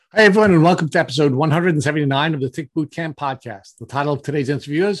Hi, everyone, and welcome to episode 179 of the Tick Boot Camp podcast. The title of today's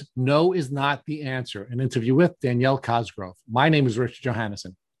interview is No is Not the Answer, an interview with Danielle Cosgrove. My name is Richard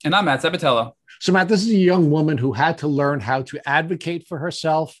Johannesson. And I'm Matt Sabatello. So, Matt, this is a young woman who had to learn how to advocate for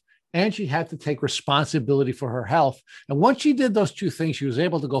herself, and she had to take responsibility for her health. And once she did those two things, she was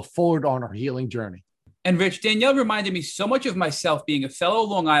able to go forward on her healing journey. And Rich, Danielle reminded me so much of myself being a fellow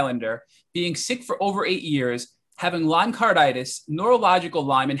Long Islander, being sick for over 8 years, having Lyme carditis, neurological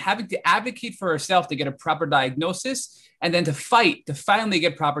Lyme, and having to advocate for herself to get a proper diagnosis and then to fight to finally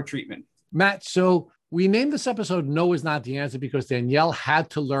get proper treatment. Matt, so we named this episode No is Not the Answer because Danielle had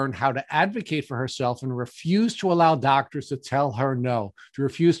to learn how to advocate for herself and refuse to allow doctors to tell her no, to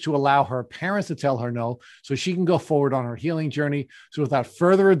refuse to allow her parents to tell her no, so she can go forward on her healing journey. So without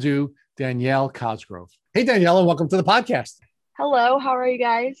further ado, Danielle Cosgrove. Hey, Danielle, and welcome to the podcast. Hello, how are you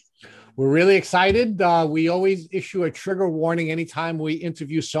guys? We're really excited. We always issue a trigger warning anytime we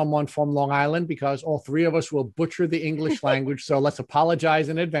interview someone from Long Island because all three of us will butcher the English language. So let's apologize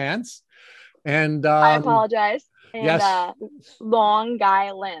in advance. And I apologize. And yes, Long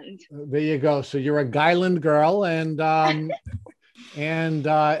Island. there you go. So you're a Guyland girl, and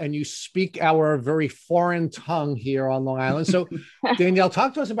you speak our very foreign tongue here on Long Island. So Danielle,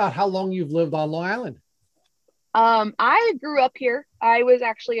 talk to us about how long you've lived on Long Island. I grew up here. I was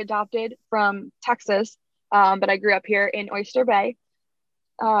actually adopted from Texas, but I grew up here in Oyster Bay,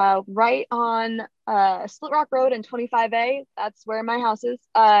 right on Split Rock Road and 25A. That's where my house is.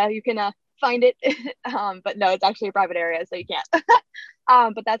 You can find it, but no, it's actually a private area, so you can't.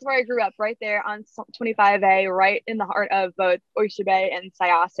 But that's where I grew up, right there on 25A, right in the heart of both Oyster Bay and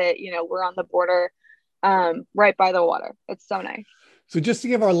Syosset. You know, we're on the border, right by the water. It's so nice. So just to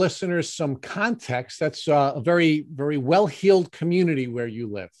give our listeners some context, that's a very, very well-heeled community where you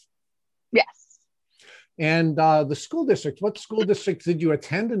live. Yes. And the school district, what school district did you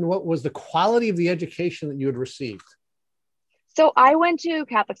attend and what was the quality of the education that you had received? So I went to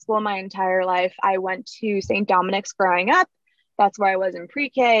Catholic school my entire life. I went to St. Dominic's growing up. That's where I was in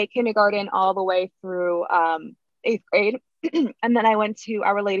pre-K, kindergarten, all the way through 8th grade. And then I went to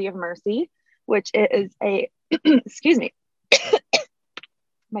Our Lady of Mercy, which is a, excuse me,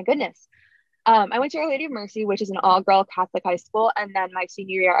 my goodness. I went to Our Lady of Mercy, which is an all-girl Catholic high school. And then my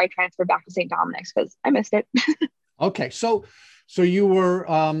senior year, I transferred back to St. Dominic's because I missed it. Okay. So you were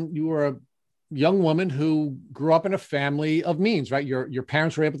a young woman who grew up in a family of means, right? Your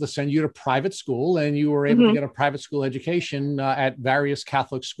parents were able to send you to private school and you were able to get a private school education at various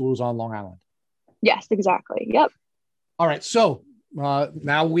Catholic schools on Long Island. Yes, exactly. Yep. All right. So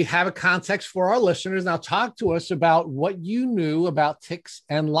now we have a context for our listeners. Now talk to us about what you knew about ticks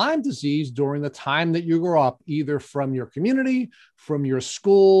and Lyme disease during the time that you grew up, either from your community, from your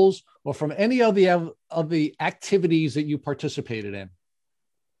schools, or from any of the activities that you participated in.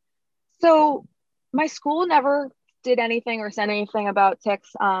 So my school never did anything or said anything about ticks.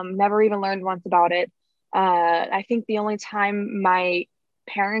 Never even learned once about it. I think the only time my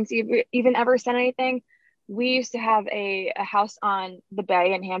parents even ever said anything, we used to have a house on the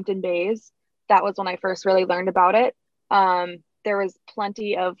bay in Hampton Bays. That was when I first really learned about it. There was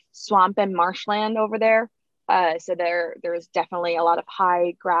plenty of swamp and marshland over there. So there was definitely a lot of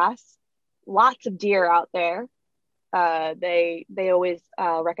high grass, lots of deer out there. They always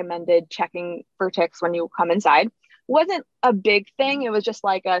recommended checking for ticks when you come inside. Wasn't a big thing. It was just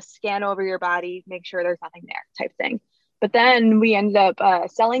like a scan over your body, make sure there's nothing there type thing. But then we ended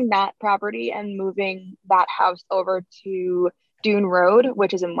up selling that property and moving that house over to Dune Road,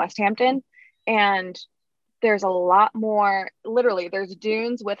 which is in West Hampton. And there's a lot more, literally, there's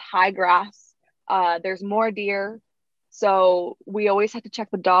dunes with high grass. There's more deer. So we always had to check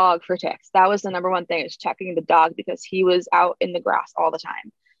the dog for ticks. That was the number one thing, is checking the dog because he was out in the grass all the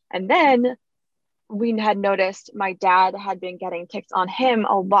time. And then we had noticed my dad had been getting ticks on him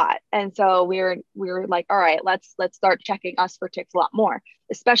a lot. And so we were like, all right, let's start checking us for ticks a lot more,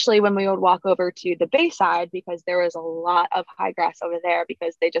 especially when we would walk over to the Bayside, because there was a lot of high grass over there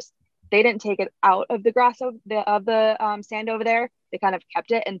because they didn't take it out of the grass of the sand over there. They kind of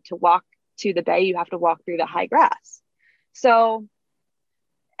kept it. And to walk to the bay, you have to walk through the high grass. So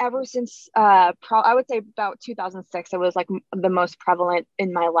ever since I would say about 2006, it was like the most prevalent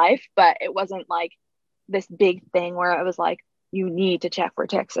in my life, but it wasn't like this big thing where it was like, you need to check for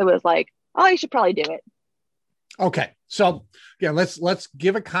ticks. It was like, oh, you should probably do it. Okay. So yeah, let's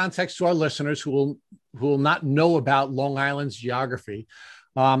give a context to our listeners who will not know about Long Island's geography.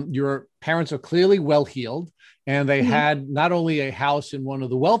 Your parents are clearly well-heeled, and they had not only a house in one of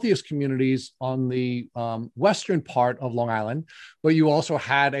the wealthiest communities on the western part of Long Island, but you also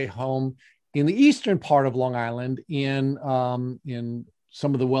had a home in the eastern part of Long Island in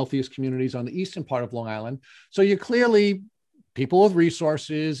some of the wealthiest communities on the eastern part of Long Island. So you're clearly people with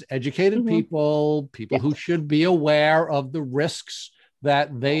resources, educated people who should be aware of the risks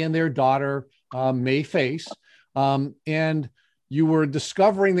that they and their daughter may face. And you were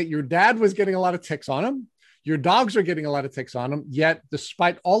discovering that your dad was getting a lot of ticks on him. Your dogs are getting a lot of ticks on him. Yet,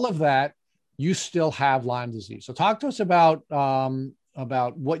 despite all of that, you still have Lyme disease. So talk to us about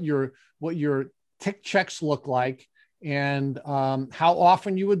what your tick checks look like, and how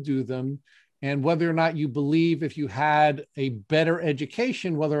often you would do them, and whether or not you believe if you had a better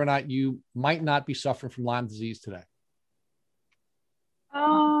education, whether or not you might not be suffering from Lyme disease today.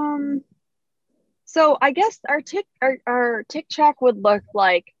 So I guess our tick check would look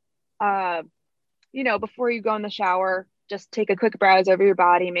like, before you go in the shower, just take a quick browse over your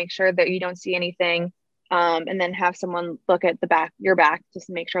body, make sure that you don't see anything, and then have someone look at your back, just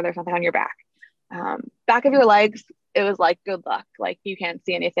to make sure there's nothing on your back. Back of your legs, it was like, good luck. Like, you can't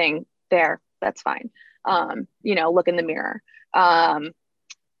see anything there. That's fine. Look in the mirror. I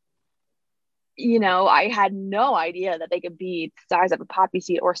had no idea that they could be the size of a poppy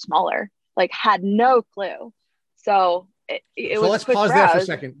seed or smaller. Like, had no clue. So it was. Let's pause there for a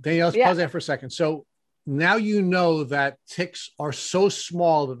second. Danielle, let's pause there for a second. So now you know that ticks are so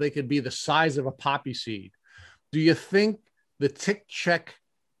small that they could be the size of a poppy seed. Do you think the tick check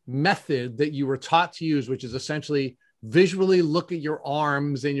method that you were taught to use, which is essentially visually look at your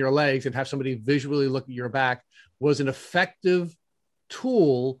arms and your legs and have somebody visually look at your back, was an effective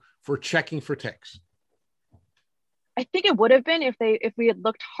tool for checking for ticks? I think it would have been if we had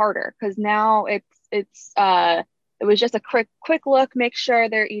looked harder, because now it was just a quick look, make sure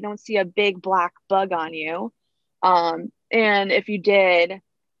there you don't see a big black bug on you. And if you did,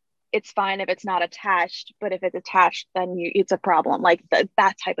 it's fine if it's not attached, but if it's attached, then it's a problem, like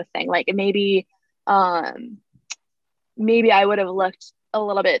that type of thing. Like, maybe I would have looked a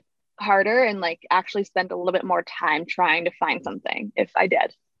little bit harder and like actually spent a little bit more time trying to find something if I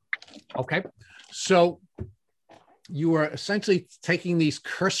did. Okay. So you are essentially taking these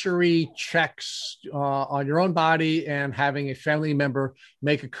cursory checks on your own body and having a family member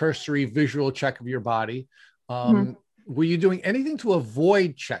make a cursory visual check of your body. Were you doing anything to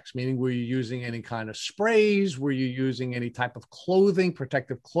avoid checks? Meaning, were you using any kind of sprays? Were you using any type of clothing,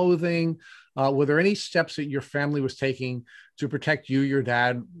 protective clothing? Were there any steps that your family was taking to protect you, your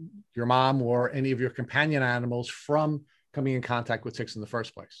dad, your mom, or any of your companion animals from coming in contact with ticks in the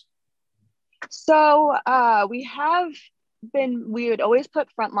first place? So we would always put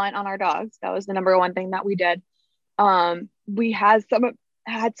Frontline on our dogs. That was the number one thing that we did. We had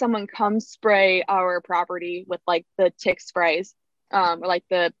someone come spray our property with like the tick sprays, or like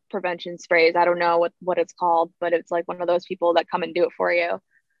the prevention sprays. I don't know what it's called, but it's like one of those people that come and do it for you.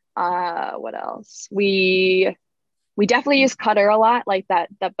 What else? We definitely use Cutter a lot, like that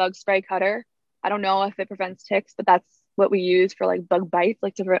bug spray Cutter. I don't know if it prevents ticks, but that's what we use for like bug bites,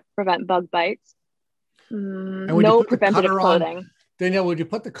 like to prevent bug bites. No preventative clothing. Danielle, would you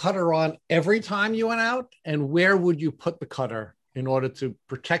put the Cutter on every time you went out? And where would you put the Cutter in order to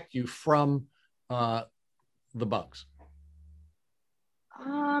protect you from the bugs?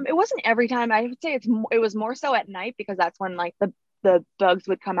 It wasn't every time. I would say it was more so at night, because that's when like the bugs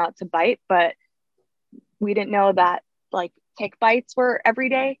would come out to bite, but we didn't know that like tick bites were every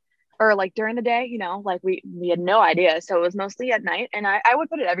day or like during the day, like we had no idea. So it was mostly at night, and I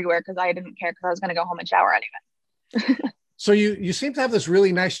would put it everywhere because I didn't care, because I was going to go home and shower anyway. So you seem to have this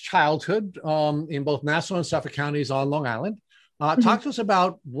really nice childhood in both Nassau and Suffolk counties on Long Island. Talk to us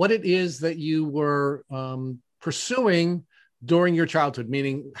about what it is that you were pursuing during your childhood,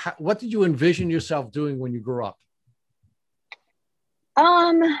 meaning what did you envision yourself doing when you grew up?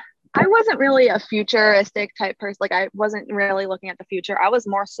 I wasn't really a futuristic type person. Like, I wasn't really looking at the future. I was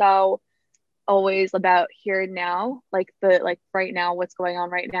more so always about here and now, like right now, what's going on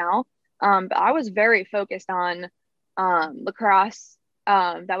right now. But I was very focused on lacrosse.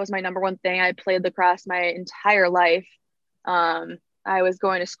 That was my number one thing. I played lacrosse my entire life. I was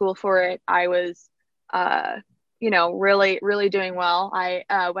going to school for it. I was, really, really doing well.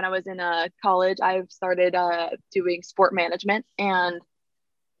 When I was in college, I started doing sport management, and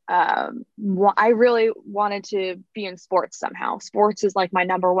I really wanted to be in sports somehow. Sports is like my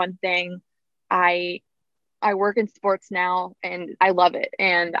number one thing. I work in sports now, and I love it,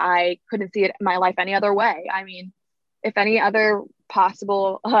 and I couldn't see it in my life any other way. I mean, if any other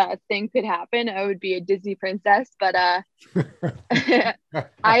possible thing could happen, I would be a Disney princess, but I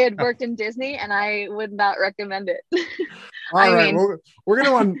had worked in Disney, and I would not recommend it. All right, we're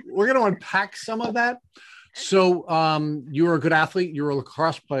gonna unpack some of that. So you were a good athlete. You were a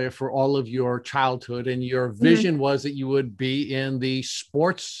lacrosse player for all of your childhood, and your Mm-hmm. vision was that you would be in the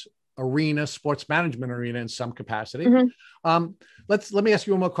sports arena, sports management arena in some capacity. Mm-hmm. Let me ask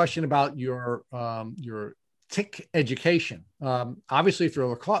you one more question about your TIC education. Obviously, if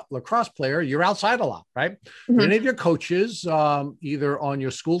you're a lacrosse player, you're outside a lot, right? Mm-hmm. Did any of your coaches, either on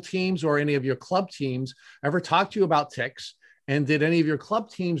your school teams or any of your club teams, ever talk to you about TICs? And did any of your club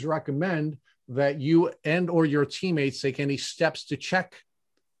teams recommend that you and or your teammates take any steps to check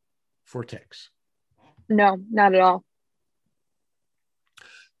for TICs? No, not at all.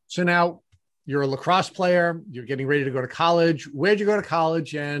 So now you're a lacrosse player, you're getting ready to go to college. Where'd you go to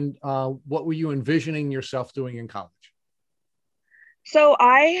college, and what were you envisioning yourself doing in college? So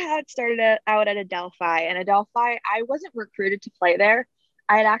I had started out at Adelphi, and Adelphi, I wasn't recruited to play there.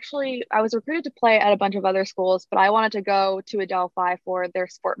 I was recruited to play at a bunch of other schools, but I wanted to go to Adelphi for their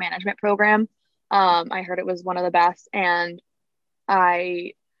sport management program. I heard it was one of the best, and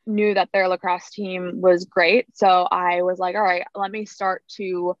I knew that their lacrosse team was great. So I was like, all right, let me start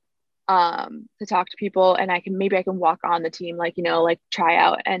to talk to people, and I can walk on the team, like, like try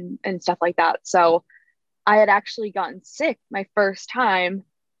out and stuff like that. So I had actually gotten sick my first time.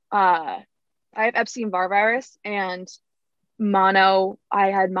 I have Epstein-Barr virus and mono.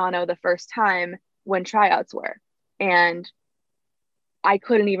 I had mono the first time when tryouts were, and I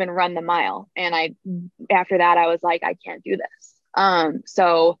couldn't even run the mile. And after that, I was like, I can't do this.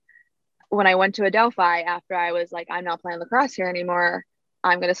 So when I went to Adelphi, after I was like, I'm not playing lacrosse here anymore,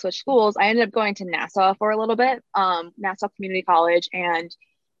 I'm going to switch schools. I ended up going to Nassau for a little bit, Nassau Community College. And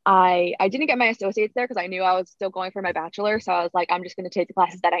I didn't get my associates there because I knew I was still going for my bachelor. So I was like, I'm just going to take the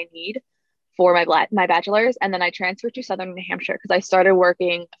classes that I need for my bachelor's. And then I transferred to Southern New Hampshire because I started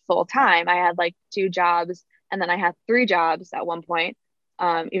working full time. I had like 2 jobs, and then I had 3 jobs at one point,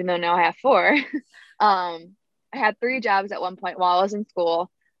 even though now I have 4. I had 3 jobs at one point while I was in school.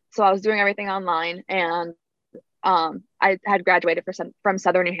 So I was doing everything online, and I had graduated from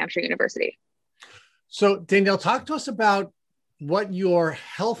Southern New Hampshire University. So Danielle, talk to us about what your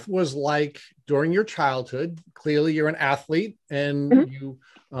health was like during your childhood. Clearly, you're an athlete, and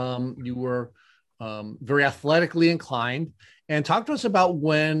Mm-hmm. you were very athletically inclined. And talk to us about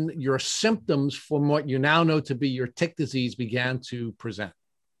when your symptoms from what you now know to be your TIC disease began to present.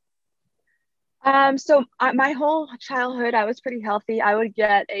 So my whole childhood, I was pretty healthy. I would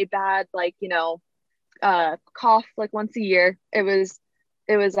get a bad, like, cough like once a year. It was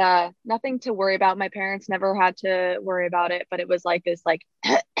nothing to worry about. My parents never had to worry about it, but it was like this like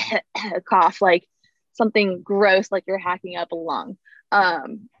cough, like something gross, like you're hacking up a lung.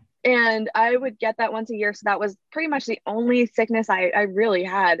 And I would get that once a year. So that was pretty much the only sickness I really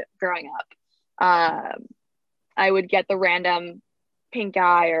had growing up. I would get the random pink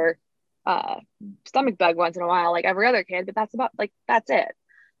eye or stomach bug once in a while, like every other kid, but that's it.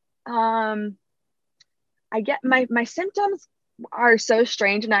 I get my symptoms are so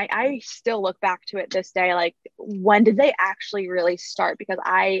strange, and I still look back to it this day, like, when did they actually really start? Because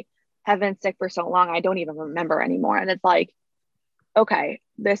I have been sick for so long, I don't even remember anymore. And it's like, okay,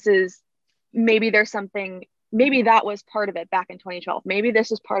 maybe there's something, maybe that was part of it back in 2012. Maybe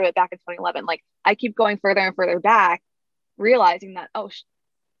this was part of it back in 2011. Like, I keep going further and further back, realizing that,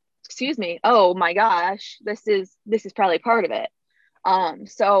 excuse me, oh my gosh, this is probably part of it.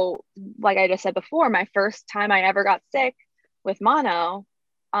 So like I just said before, my first time I ever got sick with mono,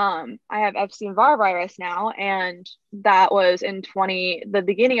 I have Epstein-Barr virus now, and that was in the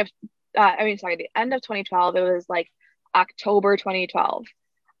end of 2012. It was like October 2012.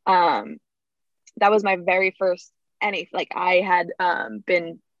 That was my very first like I had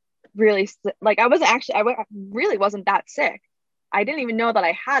been really like I really wasn't that sick. I didn't even know that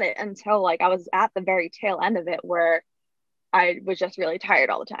I had it until like I was at the very tail end of it, where I was just really tired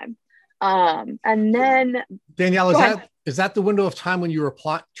all the time. And then Danielle, is that the window of time when you were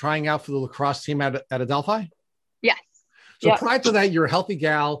trying out for the lacrosse team at Adelphi? Yes. So yep. Prior to that, you're a healthy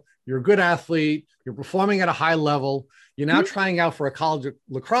gal, you're a good athlete, you're performing at a high level. You're now trying out for a college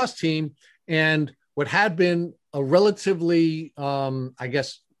lacrosse team, and what had been a relatively, I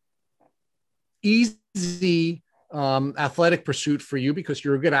guess, easy athletic pursuit for you because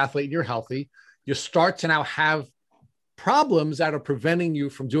you're a good athlete and you're healthy, you start to now have problems that are preventing you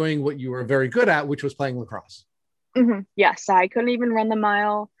from doing what you were very good at, which was playing lacrosse. Mm-hmm. Yes, I couldn't even run the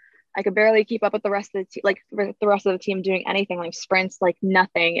mile. I could barely keep up with the rest of the team, like the rest of the team doing anything like sprints, like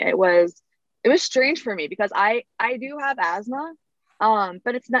nothing. It was strange for me because I do have asthma,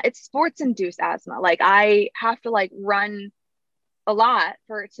 but it's sports induced asthma. Like I have to like run a lot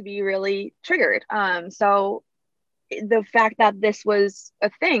for it to be really triggered. So the fact that this was a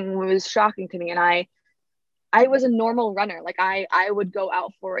thing was shocking to me, and I I was a normal runner. Like I would go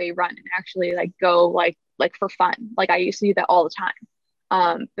out for a run and actually like go like for fun. Like I used to do that all the time.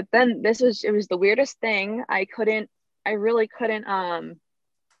 But then it was the weirdest thing. I really couldn't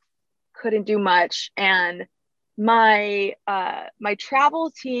do much. And my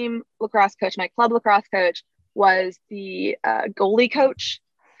travel team lacrosse coach, my club lacrosse coach, was the goalie coach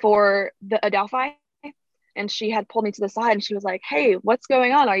for the Adelphi. And she had pulled me to the side and she was like, "Hey, what's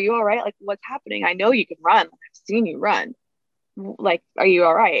going on? Are you all right? Like, what's happening? I know you can run. I've seen you run. Like, are you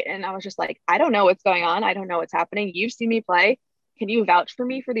all right?" And I was just like, "I don't know what's going on. I don't know what's happening. You've seen me play. Can you vouch for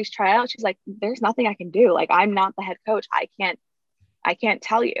me for these tryouts?" She's like, "There's nothing I can do. Like, I'm not the head coach. I can't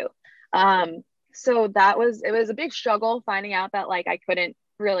tell you." So it was a big struggle finding out that like I couldn't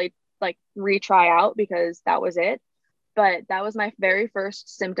really like retry out because that was it. But that was my very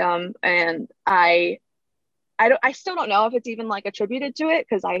first symptom. And I still don't know if it's even like attributed to it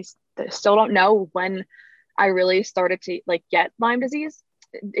because I still don't know when I really started to like get Lyme disease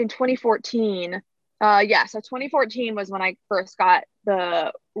in 2014. Yeah, so 2014 was when I first got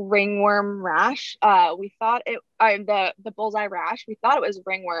the ringworm rash. We thought the bullseye rash. We thought it was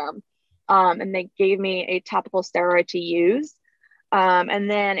ringworm, and they gave me a topical steroid to use. And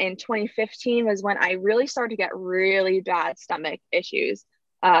then in 2015 was when I really started to get really bad stomach issues.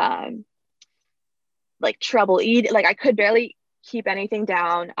 Like trouble eating, like I could barely keep anything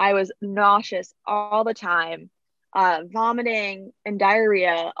down. I was nauseous all the time, vomiting and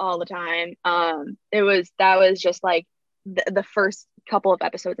diarrhea all the time. That was just like the first couple of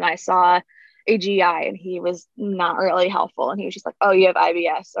episodes, and I saw a GI and he was not really helpful. And he was just like, "Oh, you have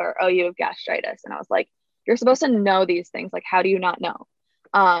IBS," or "Oh, you have gastritis." And I was like, "You're supposed to know these things. Like, how do you not know?"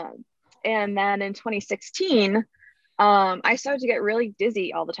 And then in 2016, I started to get really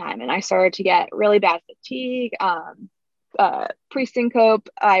dizzy all the time, and I started to get really bad fatigue, pre-syncope.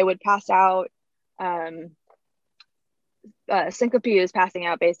 I would pass out. Syncope is passing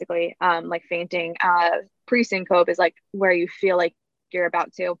out basically, like fainting. Pre-syncope is like where you feel like you're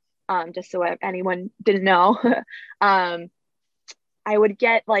about to, just so anyone didn't know. I would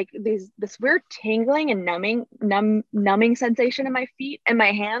get like this weird tingling and numbing sensation in my feet and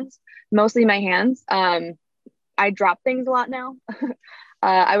my hands, mostly my hands. I drop things a lot now.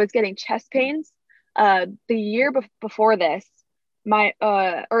 I was getting chest pains. The year before this,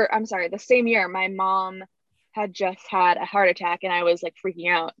 the same year, my mom had just had a heart attack and I was like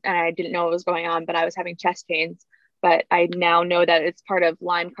freaking out and I didn't know what was going on, but I was having chest pains. But I now know that it's part of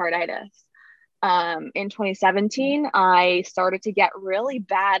Lyme carditis. In 2017, I started to get really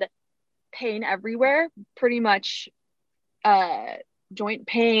bad pain everywhere, pretty much joint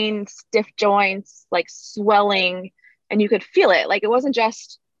pain, stiff joints, like swelling, and you could feel it. Like it wasn't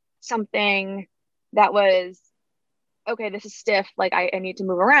just something that was, okay, this is stiff, like I need to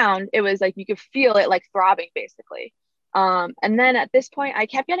move around. It was like you could feel it like throbbing basically. And then at this point, I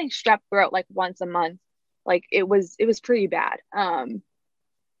kept getting strep throat like once a month. Like it was pretty bad.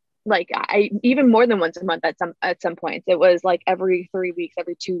 Like I even more than once a month at some points. It was like every 3 weeks,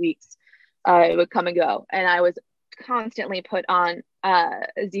 every 2 weeks, it would come and go, and I was constantly put on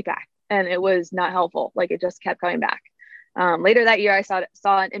Z-Pak, and it was not helpful. Like it just kept coming back. Later that year, I saw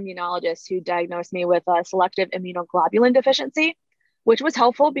an immunologist who diagnosed me with a selective immunoglobulin deficiency, which was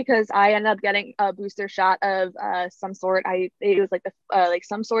helpful because I ended up getting a booster shot of some sort. It was like like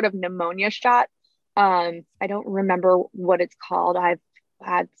some sort of pneumonia shot. I don't remember what it's called. I've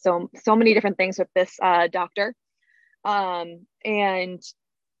had so many different things with this doctor. And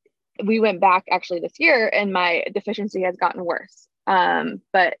we went back actually this year and my deficiency has gotten worse. And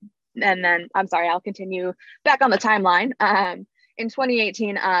then I'm sorry, I'll continue back on the timeline. In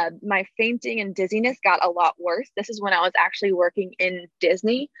 2018, my fainting and dizziness got a lot worse. This is when I was actually working in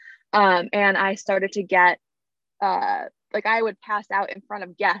Disney. And I started to get, like I would pass out in front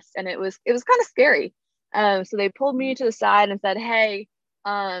of guests and it was kind of scary. So they pulled me to the side and said, "Hey,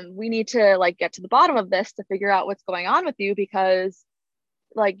 we need to like get to the bottom of this to figure out what's going on with you because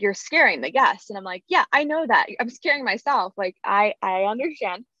like you're scaring the guests." And I'm like, "Yeah, I know that. I'm scaring myself. Like I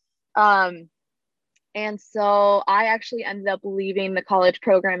understand." And so I actually ended up leaving the college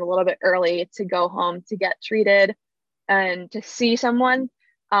program a little bit early to go home to get treated and to see someone.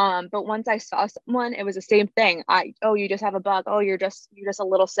 But once I saw someone, it was the same thing. Oh, you just have a bug. Oh, you're just a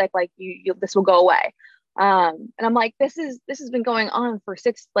little sick. Like you this will go away. And I'm like, this has been going on for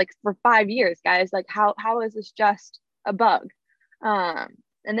 5 years, guys. Like how is this just a bug?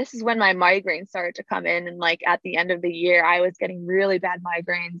 And this is when my migraines started to come in. And like at the end of the year, I was getting really bad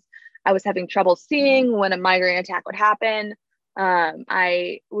migraines. I was having trouble seeing when a migraine attack would happen.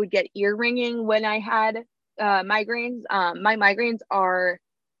 I would get ear ringing when I had migraines. My migraines are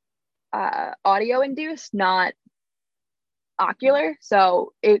audio induced, not ocular.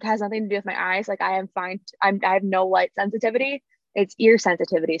 So it has nothing to do with my eyes. Like I am fine. I have no light sensitivity. It's ear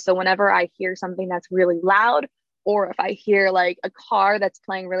sensitivity. So whenever I hear something that's really loud, or if I hear like a car that's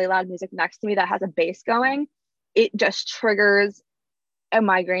playing really loud music next to me that has a bass going, it just triggers a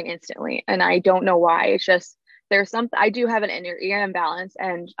migraine instantly. And I don't know why. It's just there's something. I do have an inner ear imbalance,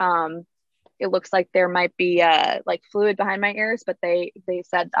 and it looks like there might be like fluid behind my ears, but they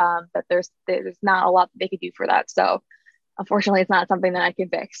said that there's not a lot that they could do for that. So unfortunately, it's not something that I can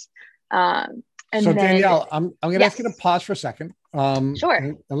fix. And so then, Danielle, I'm going to yes. ask you to pause for a second. Sure.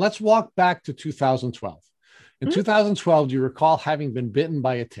 And let's walk back to 2012. In 2012, do you recall having been bitten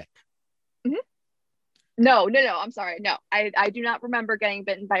by a tick? Mm-hmm. No. I'm sorry. No, I do not remember getting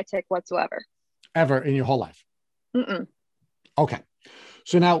bitten by a tick whatsoever. Ever in your whole life? Mm-mm. Okay.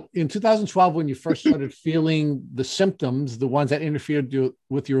 So now in 2012, when you first started feeling the symptoms, the ones that interfered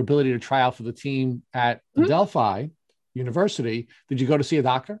with your ability to try out for the team at Adelphi University, did you go to see a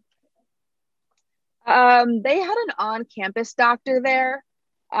doctor? They had an on-campus doctor there.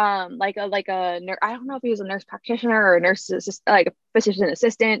 Like a nurse. I don't know if he was a nurse practitioner or a nurse assistant, like a physician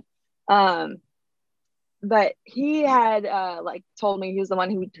assistant. But he had like told me he was the one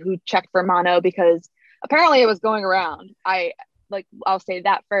who checked for mono, because apparently it was going around. I'll say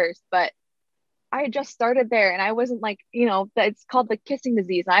that first, but I had just started there and I wasn't like, it's called the kissing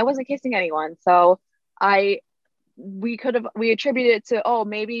disease, and I wasn't kissing anyone. So we attributed it to, oh,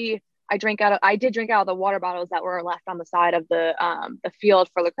 maybe I did drink out of the water bottles that were left on the side of the field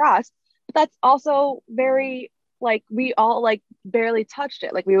for lacrosse. But that's also very, like, we all like barely touched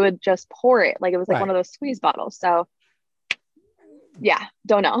it. Like we would just pour it. Like it was like one of those squeeze bottles. So yeah,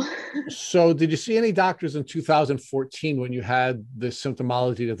 don't know. So did you see any doctors in 2014 when you had the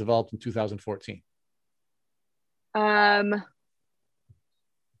symptomology that developed in 2014?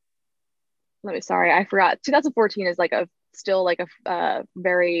 Sorry, I forgot. 2014 is still a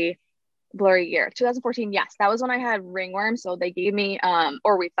very blurry year. 2014, yes, that was when I had ringworm. So they gave me,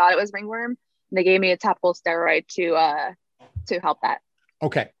 or we thought it was ringworm. They gave me a topical steroid to help that.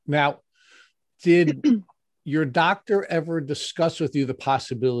 Okay. Now, did your doctor ever discuss with you the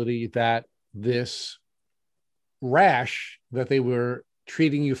possibility that this rash that they were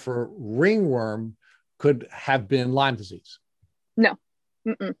treating you for ringworm could have been Lyme disease? No.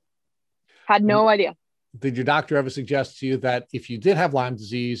 Mm-mm. Had no idea. Did your doctor ever suggest to you that if you did have Lyme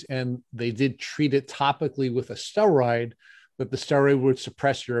disease and they did treat it topically with a steroid, that the steroid would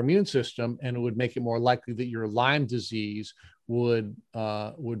suppress your immune system and it would make it more likely that your Lyme disease would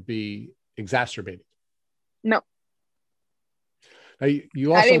be exacerbated? No. Now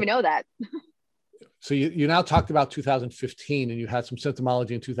you also, I didn't even know that. So you now talked about 2015 and you had some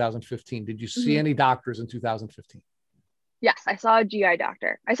symptomology in 2015. Did you see any doctors in 2015? Yes, I saw a GI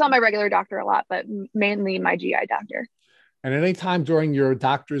doctor. I saw my regular doctor a lot, but mainly my GI doctor. And at any time during your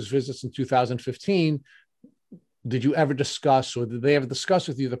doctor's visits in 2015, did you ever discuss, or did they ever discuss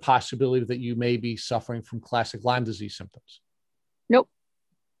with you the possibility that you may be suffering from classic Lyme disease symptoms? Nope.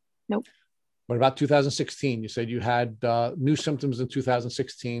 What about 2016? You said you had new symptoms in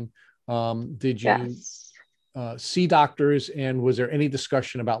 2016. Did you see doctors, and was there any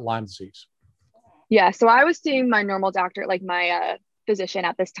discussion about Lyme disease? Yeah, so I was seeing my normal doctor, like my physician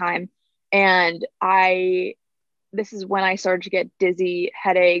at this time, and this is when I started to get dizzy,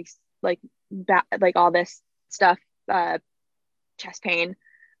 headaches, like all this stuff, chest pain,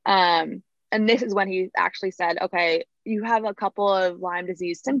 and this is when he actually said, "Okay, you have a couple of Lyme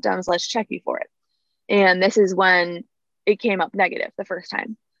disease symptoms. Let's check you for it." And this is when it came up negative the first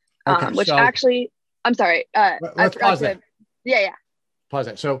time. Which actually, I'm sorry. Let's pause that. Yeah. Pause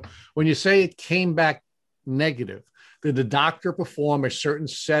that. So when you say it came back negative, did the doctor perform a certain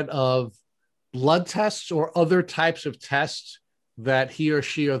set of blood tests or other types of tests that he or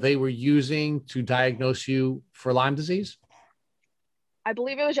she or they were using to diagnose you for Lyme disease? I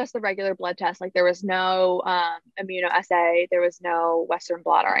believe it was just the regular blood test. Like there was no immunoassay, there was no Western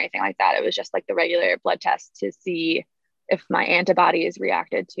blot or anything like that. It was just like the regular blood test to see if my antibodies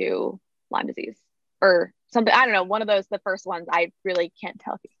reacted to Lyme disease or something. I don't know. One of those, the first ones, I really can't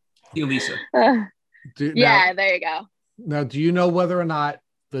tell you. Lisa. There you go. Now, do you know whether or not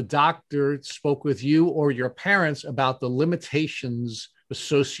the doctor spoke with you or your parents about the limitations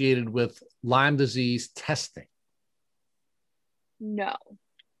associated with Lyme disease testing? No.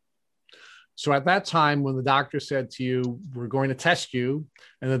 So at that time, when the doctor said to you, we're going to test you,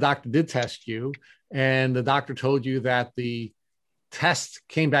 and the doctor did test you, and the doctor told you that the test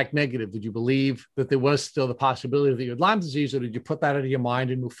came back negative, did you believe that there was still the possibility that you had Lyme disease, or did you put that out of your mind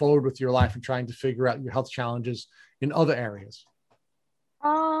and move forward with your life and trying to figure out your health challenges in other areas?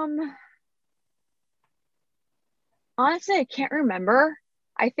 Um, Honestly, I can't remember.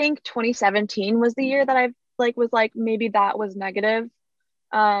 I think 2017 was the year that I like was like maybe that was negative.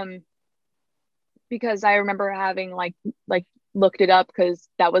 Um, because I remember having like looked it up because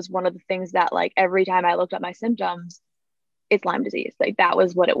that was one of the things that like every time I looked up my symptoms, it's Lyme disease. Like that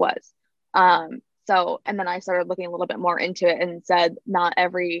was what it was. So and then I started looking a little bit more into it and said not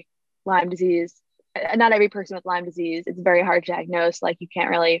every Lyme disease, not every person with Lyme disease, it's very hard to diagnose. Like you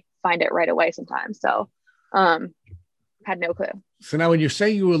can't really find it right away sometimes. So had no clue. So now when you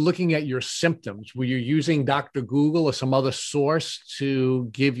say you were looking at your symptoms, were you using Dr. Google or some other source to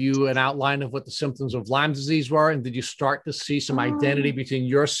give you an outline of what the symptoms of Lyme disease were? And did you start to see some identity between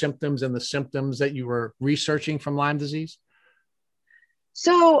your symptoms and the symptoms that you were researching from Lyme disease?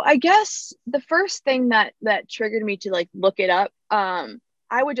 So I guess the first thing that triggered me to like look it up, I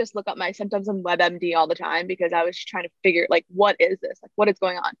would just look up my symptoms on WebMD all the time because I was trying to figure like what is this? Like what is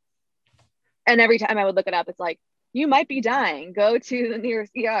going on? And every time I would look it up, it's like, you might be dying. Go to the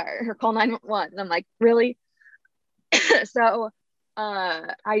nearest ER or call 911. And I'm like, really? So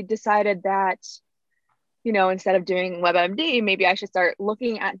I decided that, you know, instead of doing WebMD, maybe I should start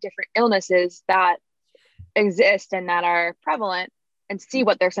looking at different illnesses that exist and that are prevalent and see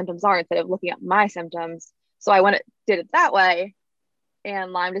what their symptoms are instead of looking at my symptoms. So I did it that way.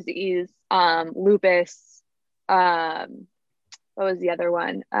 And Lyme disease, lupus, what was the other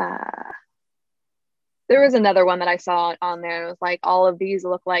one? There was another one that I saw on there. And it was like, all of these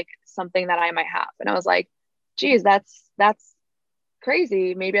look like something that I might have. And I was like, geez, that's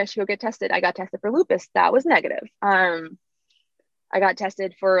crazy. Maybe I should go get tested. I got tested for lupus. That was negative. I got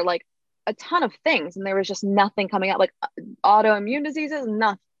tested for like a ton of things and there was just nothing coming out, like autoimmune diseases,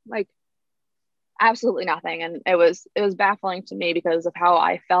 nothing, like absolutely nothing. And it was baffling to me because of how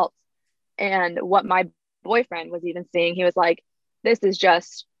I felt and what my boyfriend was even seeing. He was like, this is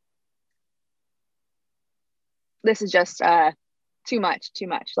just too much.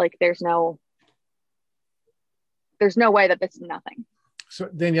 Like there's no way that this is nothing. So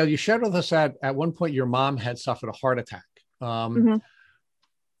Danielle, you shared with us at one point your mom had suffered a heart attack. And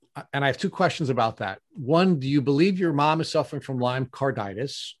I have two questions about that. One, do you believe your mom is suffering from Lyme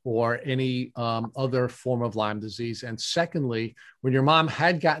carditis or any other form of Lyme disease? And secondly, when your mom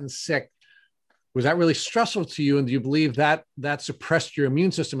had gotten sick, was that really stressful to you? And do you believe that suppressed your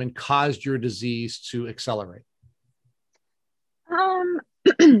immune system and caused your disease to accelerate?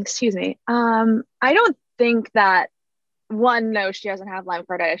 Excuse me. I don't think that no, she doesn't have Lyme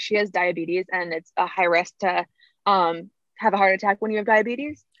carditis. She has diabetes and it's a high risk to have a heart attack when you have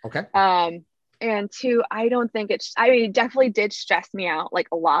diabetes. Okay. And two, I don't think it definitely did stress me out like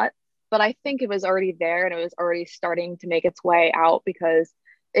a lot, but I think it was already there and it was already starting to make its way out because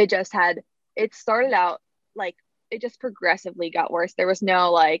it started out like it just progressively got worse. There was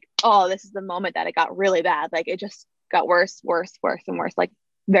no like, oh, this is the moment that it got really bad. Like it just got worse and worse, like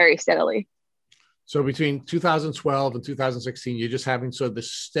very steadily. So between 2012 and 2016, you're just having sort of the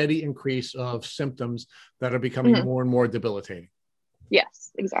steady increase of symptoms that are becoming more and more debilitating.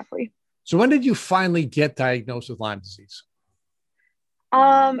 Yes, exactly. So when did you finally get diagnosed with Lyme disease?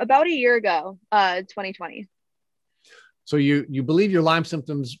 About a year ago, 2020. So you believe your Lyme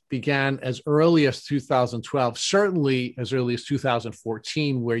symptoms began as early as 2012, certainly as early as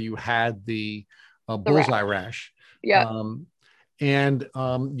 2014, where you had the bullseye rash. Yeah. And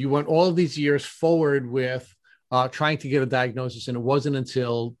you went all of these years forward with trying to get a diagnosis, and it wasn't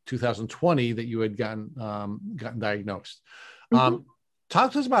until 2020 that you had gotten diagnosed.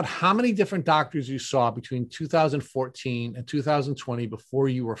 Talk to us about how many different doctors you saw between 2014 and 2020 before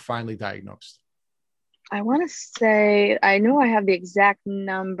you were finally diagnosed. I want to say, I know I have the exact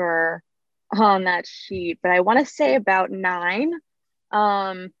number on that sheet, but I want to say about 9.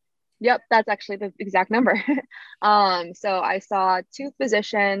 Yep, that's actually the exact number. So I saw 2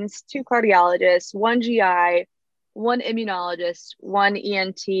 physicians, 2 cardiologists, 1 GI, 1 immunologist, 1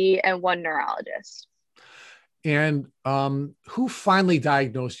 ENT, and 1 neurologist. And who finally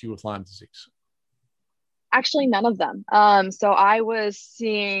diagnosed you with Lyme disease? Actually, none of them. So I was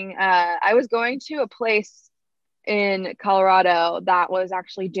going to a place in Colorado that was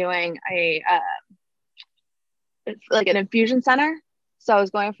actually doing like an infusion center. So I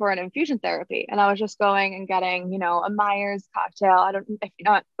was going for an infusion therapy and I was just going and getting, a Myers cocktail. If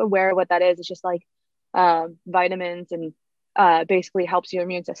you're not aware of what that is, it's just like vitamins and basically helps your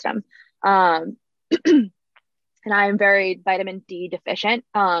immune system. And I am very vitamin D deficient.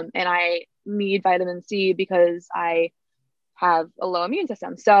 And I need vitamin C because I have a low immune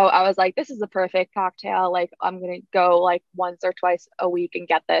system. So I was like, this is the perfect cocktail. Like I'm going to go like once or twice a week and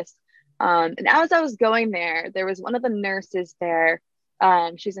get this. And as I was going there was one of the nurses there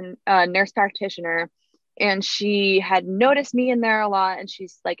She's a nurse practitioner, and she had noticed me in there a lot. And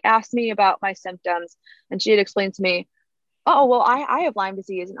she's like asked me about my symptoms, and she had explained to me, oh, well, I have Lyme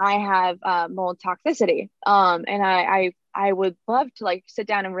disease and I have mold toxicity. And I would love to like sit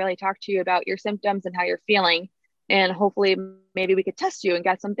down and really talk to you about your symptoms and how you're feeling. And hopefully maybe we could test you and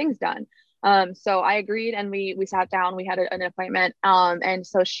get some things done. So I agreed, and we sat down, we had an appointment. And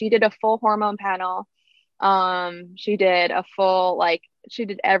so she did a full hormone panel. She did a full, like, she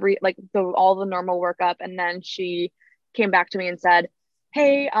did every, like all the normal workup. And then she came back to me and said,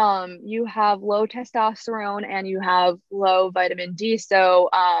 hey, you have low testosterone and you have low vitamin D. So,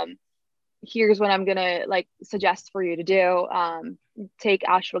 here's what I'm gonna like suggest for you to do. Take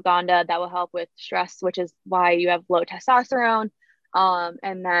ashwagandha, that will help with stress, which is why you have low testosterone.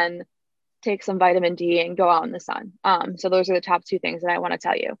 And then take some vitamin D and go out in the sun. So those are the top two things that I want to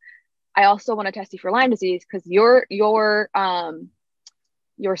tell you. I also want to test you for Lyme disease because your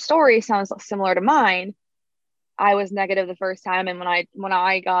story sounds similar to mine. I was negative the first time, and when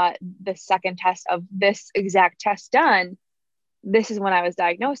I got the second test of this exact test done, this is when I was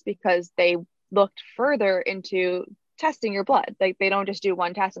diagnosed, because they looked further into testing your blood. Like, they don't just do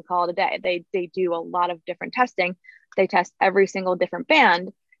one test and call it a day. They do a lot of different testing. They test every single different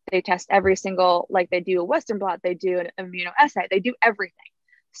band. They test every single, like, they do a Western blot, they do an immunoassay, they do everything.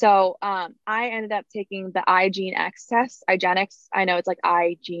 So I ended up taking the IGeneX test, IGeneX. I know it's like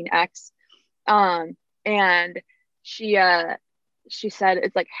IGeneX. And she said,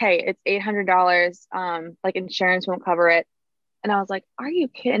 it's like, hey, it's $800. Like, insurance won't cover it. And I was like, are you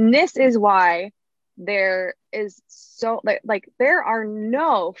kidding? This is why there is so like there are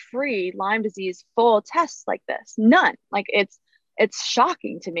no free Lyme disease full tests like this. None. Like, it's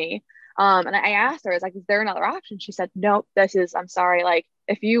shocking to me. And I asked her, I was like, is there another option? She said, nope, I'm sorry. Like,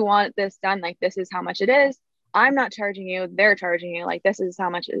 if you want this done, like, this is how much it is. I'm not charging you. They're charging you. Like, this is how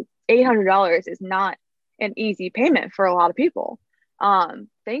much it is. $800 is not an easy payment for a lot of people.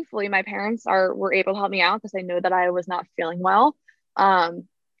 Thankfully, my parents were able to help me out because they knew that I was not feeling well.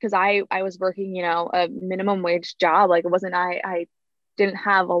 Because I was working, a minimum wage job. Like, it wasn't, I didn't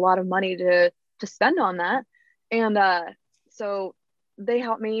have a lot of money to spend on that. And so they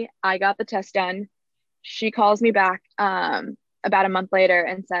helped me. I got the test done. She calls me back about a month later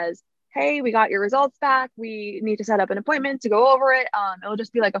and says, hey, we got your results back. We need to set up an appointment to go over it. It'll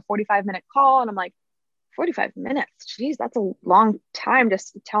just be like a 45-minute call. And I'm like, 45 minutes? Geez, that's a long time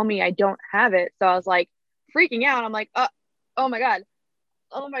just to tell me I don't have it. So I was like freaking out. I'm like, oh my God.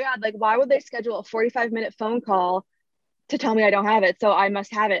 Like, why would they schedule a 45-minute phone call to tell me I don't have it? So I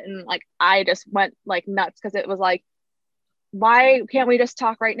must have it. And like, I just went like nuts, because it was like, why can't we just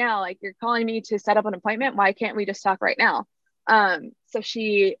talk right now? Like, you're calling me to set up an appointment. Why can't we just talk right now? So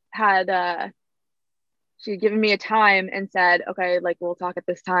she had given me a time and said, okay, like, we'll talk at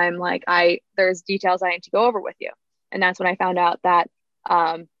this time. Like, there's details I need to go over with you. And that's when I found out that,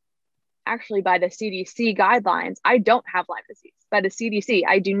 actually, by the CDC guidelines, I don't have Lyme disease. By the CDC,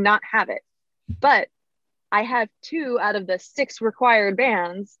 I do not have it, but I have 2 out of the 6 required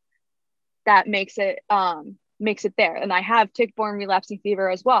bands that makes it there. And I have tick-borne relapsing fever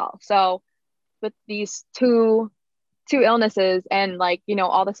as well. So with these two illnesses and, like,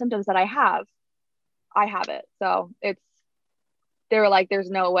 all the symptoms that I have it. So they were like, there's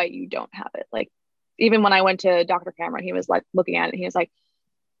no way you don't have it. Like, even when I went to Dr. Cameron, he was like looking at it, and he was like,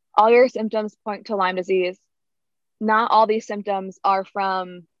 all your symptoms point to Lyme disease. Not all these symptoms are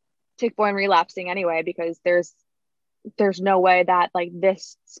from tick-borne relapsing anyway, because there's no way that, like,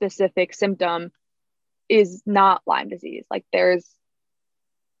 this specific symptom is not Lyme disease. Like, there's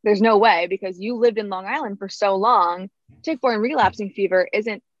no way, because you lived in Long Island for so long. Tick-borne relapsing fever is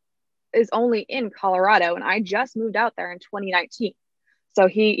only in Colorado, and I just moved out there in 2019. So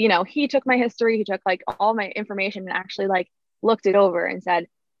he took my history, he took like all my information and actually like looked it over and said,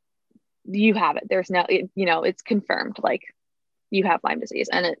 you have it. There's no, it's confirmed, like, you have Lyme disease.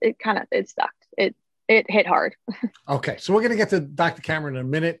 And it sucked. It hit hard. Okay. So we're going to get to Dr. Cameron in a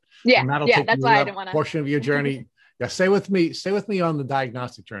minute. Yeah. Yeah. That's why I didn't want to. Portion of your journey. Yeah. Stay with me on the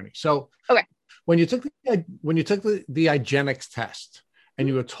diagnostic journey. So okay. When you took the IGeneX test, and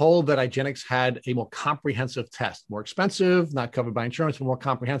you were told that IGeneX had a more comprehensive test, more expensive, not covered by insurance, but more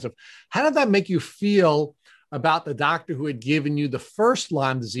comprehensive, how did that make you feel about the doctor who had given you the first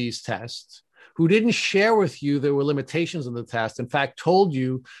Lyme disease test, who didn't share with you there were limitations of the test, in fact, told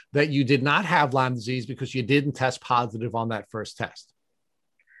you that you did not have Lyme disease because you didn't test positive on that first test?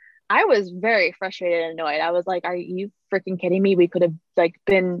 I was very frustrated and annoyed. I was like, are you freaking kidding me? We could have like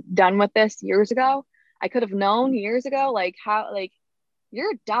been done with this years ago. I could have known years ago, like, how, like,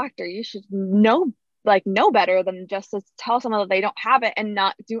 you're a doctor, you should know like know better than just to tell someone that they don't have it and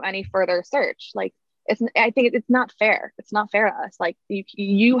not do any further search. Like I think it's not fair. It's not fair to us. Like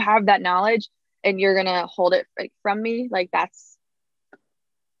you have that knowledge and you're gonna hold it from me. Like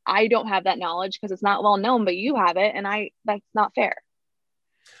I don't have that knowledge because it's not well known, but you have it, and that's not fair.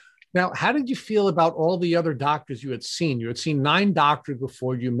 Now, how did you feel about all the other doctors you had seen? You had seen 9 doctors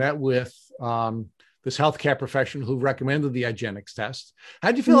before you met with this healthcare professional who recommended the IGeneX test. How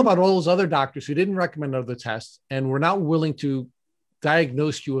did you feel about all those other doctors who didn't recommend other tests and were not willing to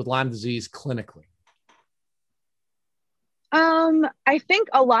diagnose you with Lyme disease clinically? I think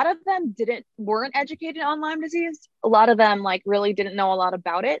a lot of them weren't educated on Lyme disease. A lot of them like really didn't know a lot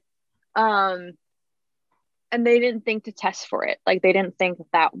about it. And they didn't think to test for it. Like they didn't think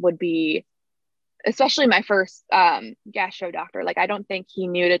that would be, especially my first gastro doctor. Like I don't think he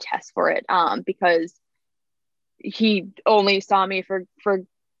knew to test for it because he only saw me for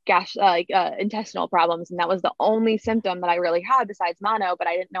intestinal problems, and that was the only symptom that I really had besides mono. But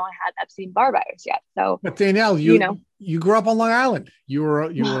I didn't know I had Epstein-Barr virus yet. So, but Danielle, you grew up on Long Island. You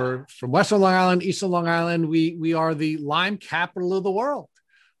were from Western Long Island, Eastern Long Island. We are the Lyme capital of the world,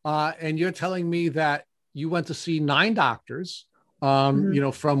 and you're telling me that you went to see 9 doctors,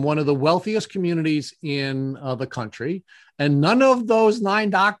 from one of the wealthiest communities in the country, and none of those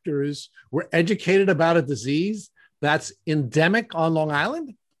 9 doctors were educated about a disease that's endemic on Long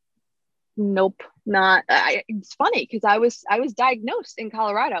Island? Nope, not. It's funny because I was diagnosed in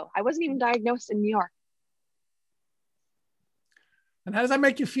Colorado. I wasn't even diagnosed in New York. And how does that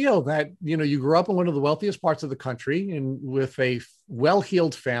make you feel that, you grew up in one of the wealthiest parts of the country and with a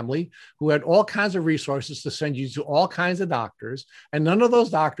well-heeled family who had all kinds of resources to send you to all kinds of doctors, and none of those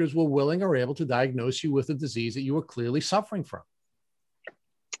doctors were willing or able to diagnose you with a disease that you were clearly suffering from?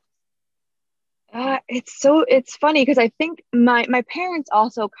 It's funny because I think my parents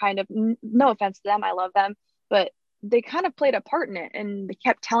also kind of, no offense to them, I love them, but they kind of played a part in it, and they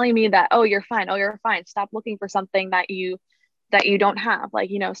kept telling me that, oh, you're fine. Oh, you're fine. Stop looking for something that you don't have. Like,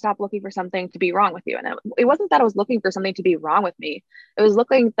 stop looking for something to be wrong with you. And it wasn't that I was looking for something to be wrong with me. It was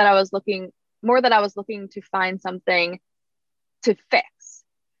I was looking to find something to fix,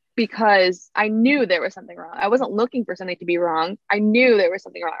 because I knew there was something wrong. I wasn't looking for something to be wrong. I knew there was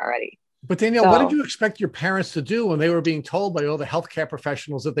something wrong already. But Danielle, what did you expect your parents to do when they were being told by all the healthcare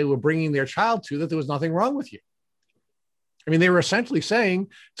professionals that they were bringing their child to that there was nothing wrong with you? I mean, they were essentially saying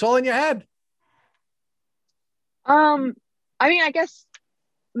it's all in your head. I mean, I guess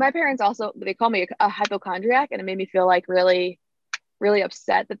my parents also, they call me a hypochondriac, and it made me feel like really, really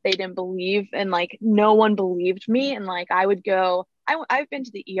upset that they didn't believe, and like no one believed me. And like I would go, I've been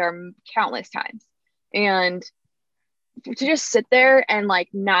to the ER countless times, and to just sit there and like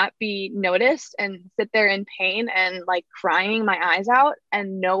not be noticed and sit there in pain and like crying my eyes out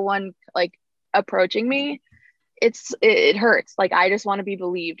and no one like approaching me, it hurts. Like I just want to be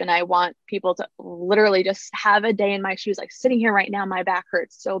believed, and I want people to literally just have a day in my shoes. Like sitting here right now, my back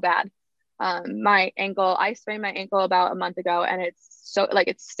hurts so bad. My ankle, I sprained my ankle about a month ago, and it's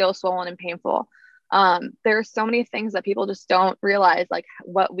still swollen and painful. There are so many things that people just don't realize, like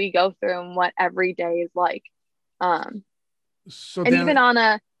what we go through and what every day is like. Even on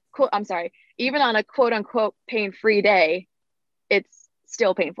a quote unquote pain-free day, it's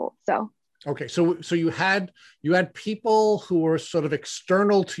still painful. So. Okay. So you had people who were sort of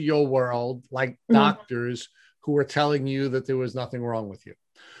external to your world, like doctors who were telling you that there was nothing wrong with you.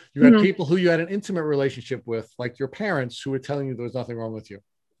 You had people who you had an intimate relationship with, like your parents, who were telling you there was nothing wrong with you.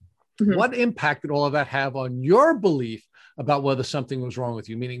 What impact did all of that have on your belief about whether something was wrong with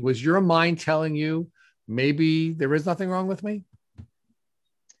you? Meaning, was your mind telling you, maybe there is nothing wrong with me?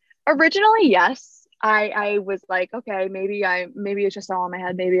 Originally, yes. I was like, okay, maybe it's just all in my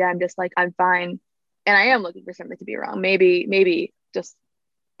head. Maybe I'm just like, I'm fine. And I am looking for something to be wrong. Maybe just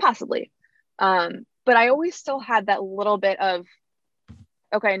possibly. But I always still had that little bit of,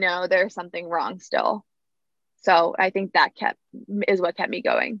 okay, no, there's something wrong still. So I think that is what kept me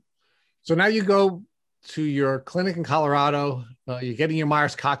going. So now you go to your clinic in Colorado, you're getting your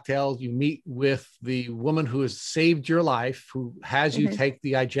Myers cocktail, you meet with the woman who has saved your life, who has you take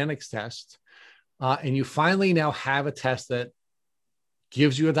the IGeneX test, and you finally now have a test that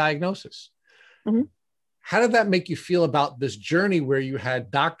gives you a diagnosis. How did that make you feel about this journey where you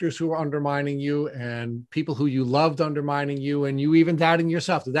had doctors who were undermining you and people who you loved undermining you, and you even doubting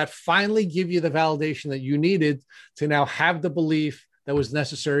yourself? Did that finally give you the validation that you needed to now have the belief that was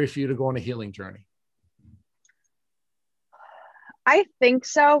necessary for you to go on a healing journey? I think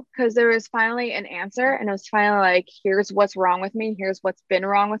so, because there was finally an answer, and it was finally like, here's what's wrong with me. Here's what's been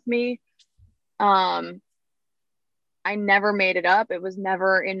wrong with me. I never made it up. It was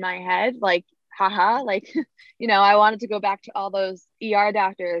never in my head. Like haha, like, I wanted to go back to all those ER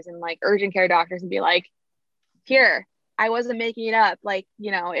doctors and like urgent care doctors and be like, here, I wasn't making it up. Like,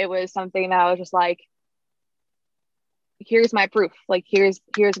 it was something that I was just like, here's my proof. Like, here's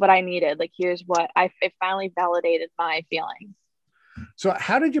what I needed. Like, here's what it finally validated my feelings. So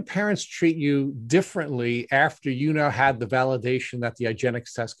how did your parents treat you differently after you now had the validation that the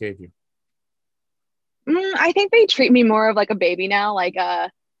IGeneX test gave you? I think they treat me more of like a baby now. Like,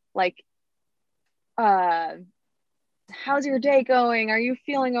 how's your day going? Are you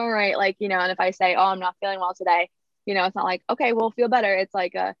feeling all right? Like, and if I say, oh, I'm not feeling well today, it's not like, okay, we'll feel better. It's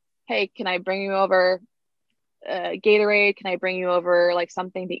like, hey, can I bring you over Gatorade? Can I bring you over like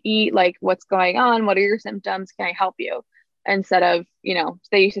something to eat? Like, what's going on? What are your symptoms? Can I help you? Instead of,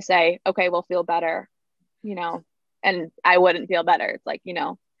 they used to say, okay, we'll feel better, and I wouldn't feel better. It's like,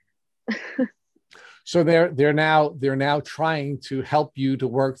 So they're now trying to help you to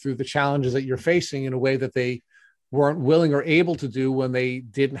work through the challenges that you're facing in a way that they weren't willing or able to do when they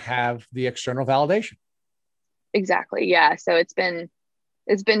didn't have the external validation. Exactly. Yeah. So it's been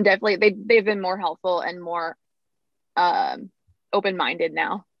definitely, they've been more helpful and more open-minded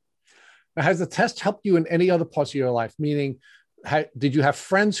now. Now, has the test helped you in any other parts of your life? Meaning, did you have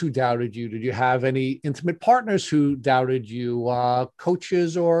friends who doubted you? Did you have any intimate partners who doubted you,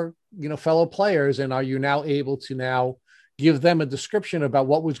 coaches or, fellow players? And are you now able to now give them a description about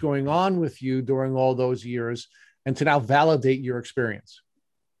what was going on with you during all those years and to now validate your experience?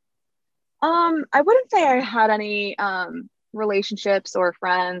 I wouldn't say I had any relationships or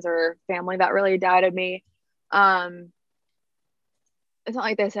friends or family that really doubted me. It's not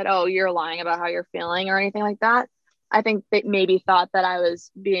like they said, oh, you're lying about how you're feeling or anything like that. I think they maybe thought that I was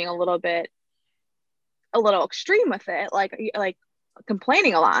being a little extreme with it, like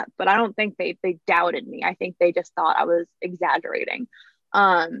complaining a lot, but I don't think they doubted me. I think they just thought I was exaggerating.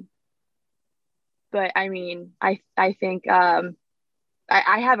 But I mean, I think I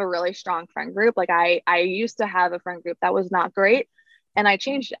have a really strong friend group. Like I used to have a friend group that was not great, and I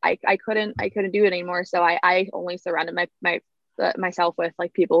changed. I couldn't do it anymore. So I only surrounded myself with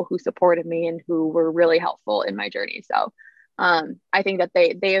like people who supported me and who were really helpful in my journey. So I think that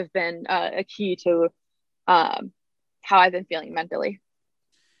they have been a key to how I've been feeling mentally.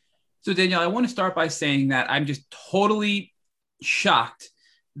 So Danielle, I want to start by saying that I'm just totally shocked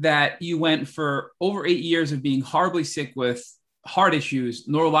that you went for over 8 years of being horribly sick with heart issues,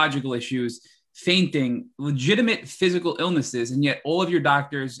 neurological issues, fainting, legitimate physical illnesses, and yet all of your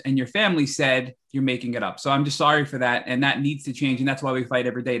doctors and your family said you're making it up. So I'm just sorry for that, and that needs to change, and that's why we fight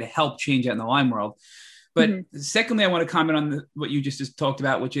every day to help change that in the Lyme world. But secondly, I want to comment on what you just talked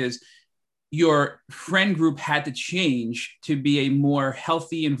about, which is your friend group had to change to be a more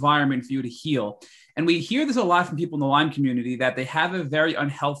healthy environment for you to heal. And we hear this a lot from people in the Lyme community, that they have a very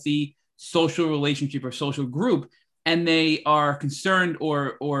unhealthy social relationship or social group, and they are concerned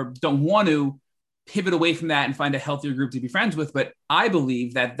or don't want to pivot away from that and find a healthier group to be friends with. But I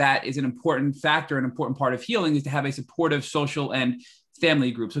believe that is an important factor, an important part of healing, is to have a supportive social and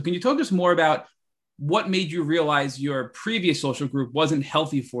family group. So can you talk to us more about what made you realize your previous social group wasn't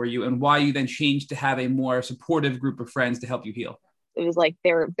healthy for you, and why you then changed to have a more supportive group of friends to help you heal? It was like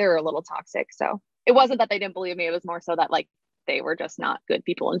they're a little toxic. So it wasn't that they didn't believe me. It was more so that like they were just not good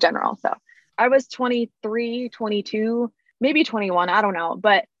people in general. So I was 23, 22, maybe 21. I don't know.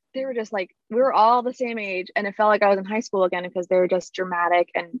 But they were just like, we were all the same age. And it felt like I was in high school again, because they were just dramatic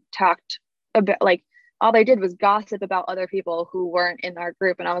and talked a bit like all they did was gossip about other people who weren't in our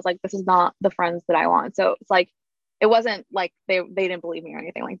group. And I was like, this is not the friends that I want. So it's like, it wasn't like they didn't believe me or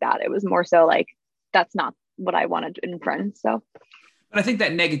anything like that. It was more so like, that's not what I wanted in friends. So, but I think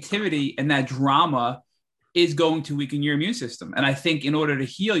that negativity and that drama is going to weaken your immune system. And I think in order to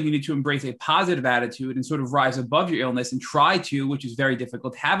heal, you need to embrace a positive attitude and sort of rise above your illness and try to, which is very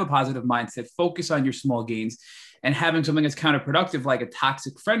difficult, have a positive mindset, focus on your small gains, and having something that's counterproductive, like a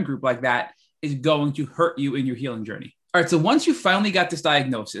toxic friend group like that, is going to hurt you in your healing journey. All right. So once you finally got this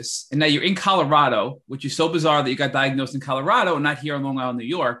diagnosis, and now you're in Colorado, which is so bizarre that you got diagnosed in Colorado and not here in Long Island, New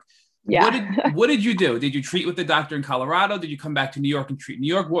York. Yeah. What did you do? Did you treat with the doctor in Colorado? Did you come back to New York and treat in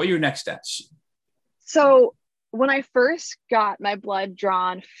New York? What were your next steps? So when I first got my blood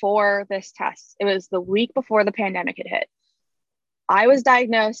drawn for this test, it was the week before the pandemic had hit. I was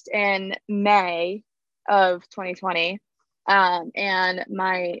diagnosed in May of 2020. And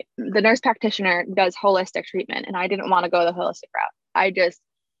the nurse practitioner does holistic treatment, and I didn't want to go the holistic route.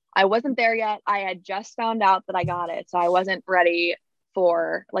 I wasn't there yet. I had just found out that I got it. So I wasn't ready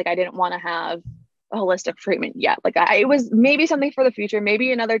for, like, I didn't want to have a holistic treatment yet. Like it was maybe something for the future,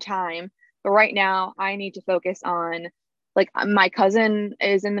 maybe another time. But right now I need to focus on like my cousin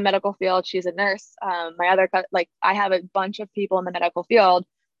is in the medical field. She's a nurse. My other like I have a bunch of people in the medical field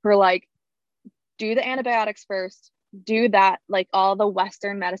who are like, do the antibiotics first, do that, like all the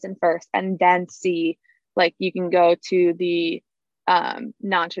Western medicine first, and then see like you can go to the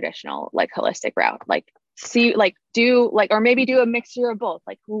non-traditional like holistic route, like see like do like, or maybe do a mixture of both,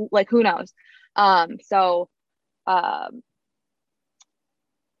 like who knows. So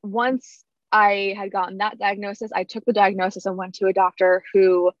once I had gotten that diagnosis, I took the diagnosis and went to a doctor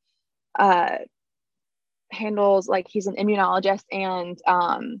who handles, like he's an immunologist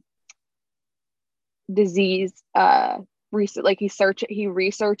and disease research, like he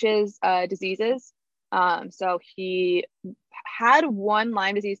researches diseases. So he had one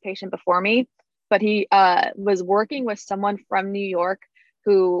Lyme disease patient before me, but he was working with someone from New York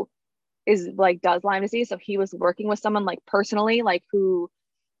who is like does Lyme disease. So he was working with someone like personally, like who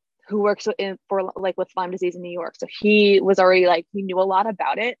works for like with Lyme disease in New York. So he was already like, he knew a lot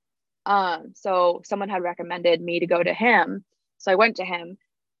about it. So someone had recommended me to go to him. So I went to him,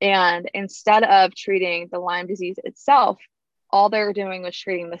 and instead of treating the Lyme disease itself, all they were doing was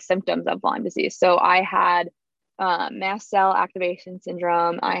treating the symptoms of Lyme disease. So I had mast cell activation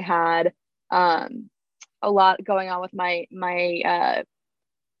syndrome. I had a lot going on with my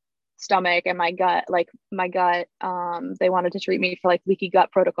stomach and my gut, they wanted to treat me for like leaky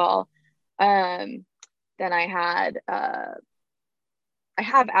gut protocol. Then I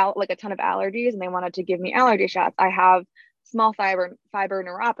have like a ton of allergies, and they wanted to give me allergy shots. I have small fiber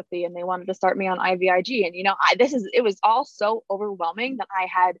neuropathy, and they wanted to start me on IVIG. And it was all so overwhelming that I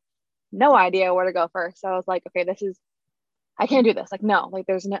had no idea where to go first. So I was like, okay, I can't do this. Like, no, like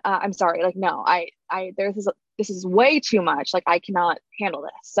there's no, I'm sorry. Like, no, this is way too much. Like I cannot handle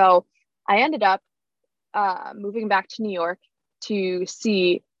this. So I ended up moving back to New York to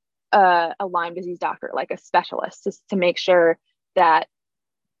see a Lyme disease doctor, like a specialist, just to make sure that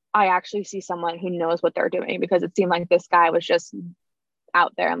I actually see someone who knows what they're doing, because it seemed like this guy was just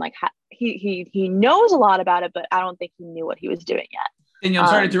out there and like he knows a lot about it, but I don't think he knew what he was doing yet. And I'm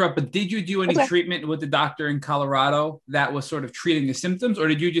sorry to interrupt, but did you do any treatment with the doctor in Colorado that was sort of treating the symptoms, or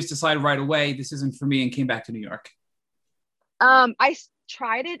did you just decide right away, this isn't for me, and came back to New York? I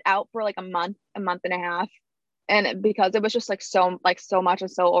tried it out for like a month and a half. And because it was just like so much and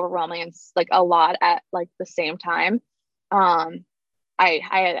so overwhelming and like a lot at like the same time,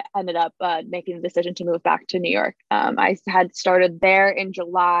 I ended up making the decision to move back to New York. I had started there in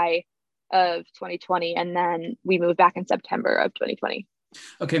July of 2020, and then we moved back in September of 2020.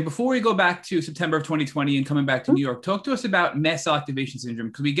 Okay, before we go back to September of 2020 and coming back to New York, talk to us about mast cell activation syndrome,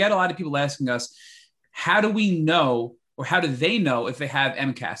 because we get a lot of people asking us, how do we know, or how do they know if they have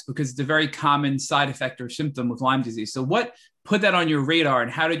MCAS? Because it's a very common side effect or symptom with Lyme disease. So what put that on your radar,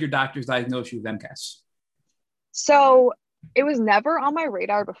 and how did your doctors diagnose you with MCAS? So it was never on my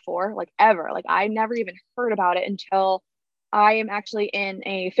radar before, like ever. Like I never even heard about it until I am actually in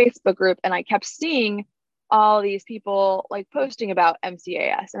a Facebook group, and I kept seeing all these people like posting about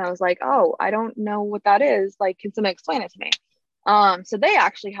MCAS. And I was like, oh, I don't know what that is. Like, can someone explain it to me? So they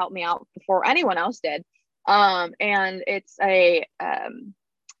actually helped me out before anyone else did. And it's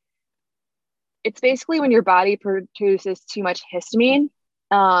it's basically when your body produces too much histamine,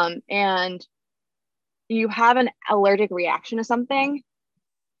 and you have an allergic reaction to something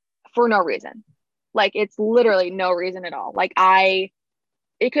for no reason. Like it's literally no reason at all. Like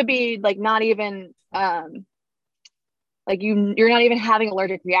it could be like not even like you're not even having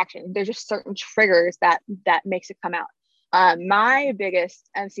allergic reaction. There's just certain triggers that makes it come out. My biggest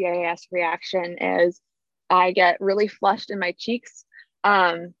MCAS reaction is I get really flushed in my cheeks.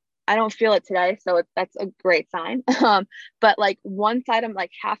 I don't feel it today, so that's a great sign. But like one side of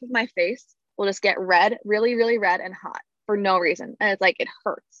like half of my face will just get red, really, really red and hot for no reason. And it's like, it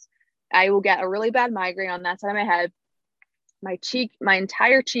hurts. I will get a really bad migraine on that side of my head. My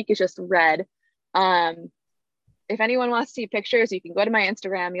entire cheek is just red. If anyone wants to see pictures, you can go to my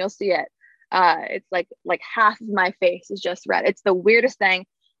Instagram, you'll see it. It's like half of my face is just red. It's the weirdest thing.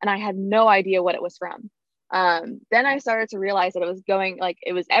 And I had no idea what it was from. Then I started to realize that it was going, like,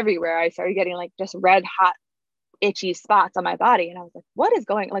 it was everywhere. I started getting like just red, hot, itchy spots on my body. And I was like, what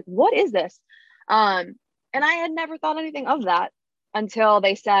is this? And I had never thought anything of that until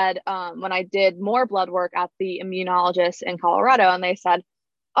they said, when I did more blood work at the immunologist in Colorado, and they said,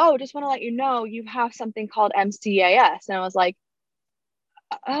 oh, just want to let you know, you have something called MCAS. And I was like,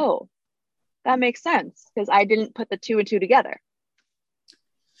 oh, that makes sense, because I didn't put the two and two together.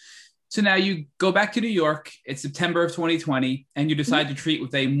 So now you go back to New York. It's September of 2020, and you decide to treat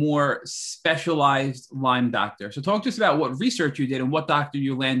with a more specialized Lyme doctor. So talk to us about what research you did and what doctor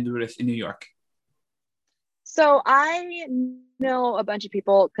you landed with in New York. So I know a bunch of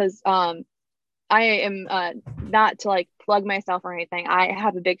people because I am not to like plug myself or anything. I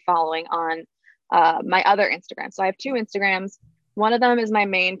have a big following on my other Instagram. So I have two Instagrams. One of them is my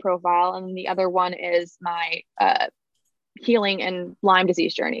main profile, and the other one is my healing and Lyme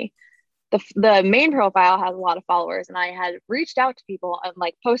disease journey. The main profile has a lot of followers, and I had reached out to people and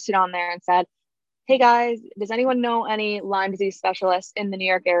like posted on there and said, "Hey guys, does anyone know any Lyme disease specialists in the New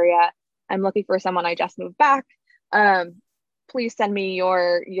York area? I'm looking for someone. I just moved back. Please send me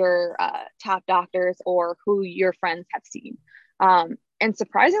your top doctors or who your friends have seen." And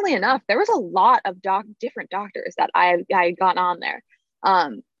surprisingly enough, there was a lot of different doctors that I had gotten on there.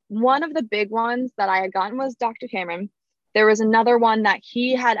 One of the big ones that I had gotten was Dr. Cameron. There was another one that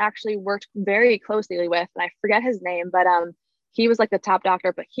he had actually worked very closely with, and I forget his name, but he was like the top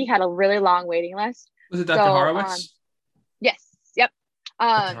doctor, but he had a really long waiting list. Was it Dr. Horowitz? Yes. Yep.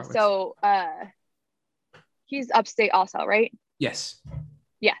 Horowitz. He's upstate also, right? Yes.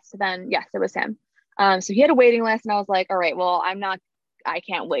 Yes. Then yes, it was him. So he had a waiting list, and I was like, all right, well, I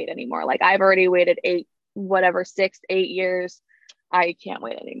can't wait anymore. Like I've already waited 6, 8 years. I can't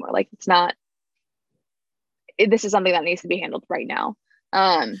wait anymore. Like this is something that needs to be handled right now.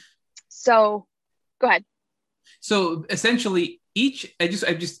 So go ahead. So essentially I'm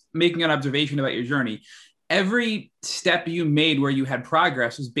just making an observation about your journey. Every step you made where you had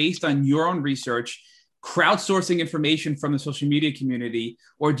progress was based on your own research, crowdsourcing information from the social media community,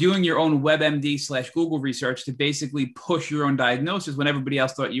 or doing your own WebMD/Google research to basically push your own diagnosis when everybody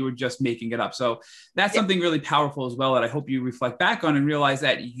else thought you were just making it up. So that's something really powerful as well that I hope you reflect back on and realize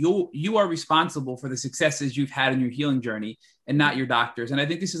that you are responsible for the successes you've had in your healing journey and not your doctors. And I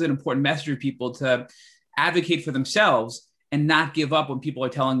think this is an important message for people to advocate for themselves and not give up when people are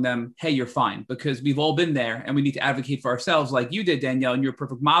telling them, hey, you're fine, because we've all been there and we need to advocate for ourselves like you did, Danielle, and you're a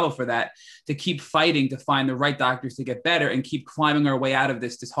perfect model for that, to keep fighting to find the right doctors to get better and keep climbing our way out of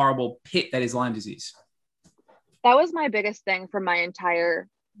this horrible pit that is Lyme disease. That was my biggest thing from my entire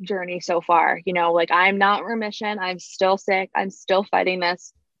journey so far. Like I'm not in remission. I'm still sick. I'm still fighting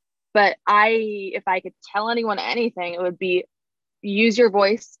this. But if I could tell anyone anything, it would be use your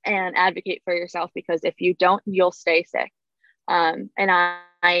voice and advocate for yourself, because if you don't, you'll stay sick. And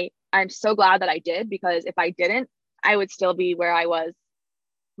I'm so glad that I did, because if I didn't, I would still be where I was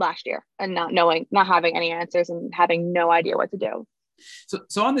last year and not having any answers and having no idea what to do.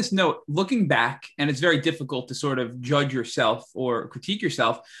 So on this note, looking back, and it's very difficult to sort of judge yourself or critique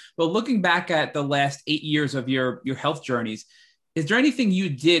yourself, but looking back at the last 8 years of your health journeys, is there anything you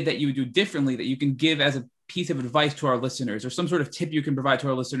did that you would do differently that you can give as a piece of advice to our listeners, or some sort of tip you can provide to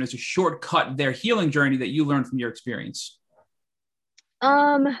our listeners to shortcut their healing journey that you learned from your experience?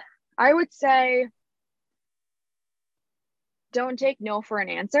 I would say don't take no for an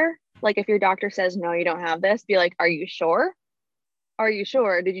answer. Like if your doctor says, no, you don't have this, be like, are you sure? Are you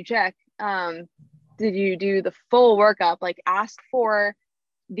sure? Did you check? Did you do the full workup? Like ask for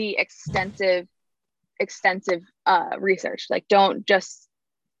the extensive research. Like don't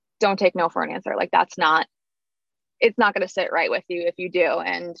take no for an answer. Like it's not going to sit right with you if you do.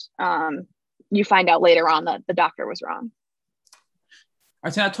 And, you find out later on that the doctor was wrong. All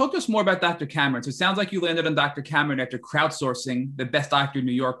right, so now talk to us more about Dr. Cameron. So it sounds like you landed on Dr. Cameron after crowdsourcing the best doctor in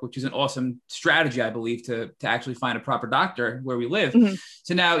New York, which is an awesome strategy, I believe, to actually find a proper doctor where we live. Mm-hmm.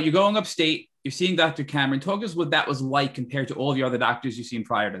 So now you're going upstate, you're seeing Dr. Cameron. Talk to us what that was like compared to all the other doctors you've seen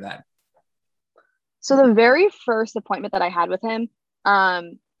prior to that. So the very first appointment that I had with him,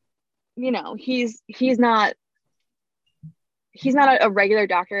 he's not a regular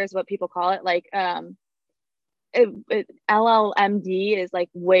doctor is what people call it. Like, LLMD is like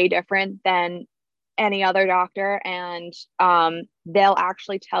way different than any other doctor, and they'll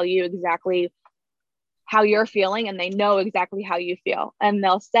actually tell you exactly how you're feeling, and they know exactly how you feel, and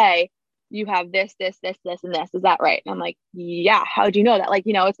they'll say you have this, and this. Is that right? And I'm like, yeah. How do you know that? Like,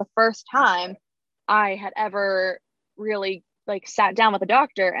 it's the first time I had ever really like sat down with a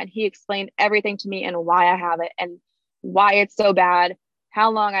doctor, and he explained everything to me and why I have it and why it's so bad,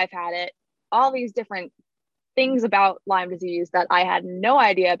 how long I've had it, all these different things about Lyme disease that I had no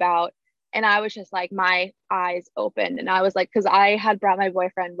idea about. And I was just like, my eyes opened, and I was like, because I had brought my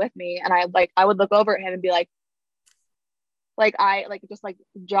boyfriend with me, and I would look over at him and be like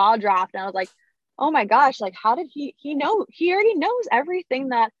jaw dropped. And I was like, oh my gosh, like how did he know? He already knows everything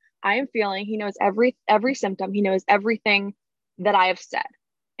that I am feeling. He knows every symptom. He knows everything that I have said.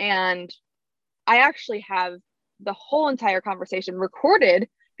 And I actually have the whole entire conversation recorded,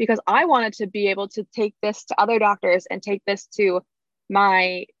 because I wanted to be able to take this to other doctors and take this to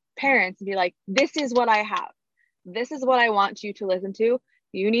my parents and be like, this is what I have. This is what I want you to listen to.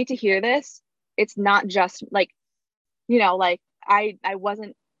 You need to hear this. it's not just like, you know, like I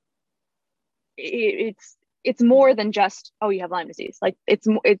wasn't, it's more than just, oh, you have Lyme disease. Like it's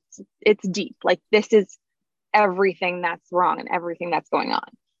deep. Like this is everything that's wrong and everything that's going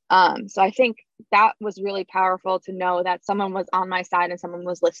on. So I think that was really powerful to know that someone was on my side and someone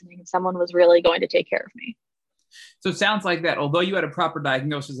was listening and someone was really going to take care of me. So it sounds like that although you had a proper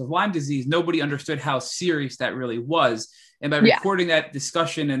diagnosis of Lyme disease, nobody understood how serious that really was. And by recording that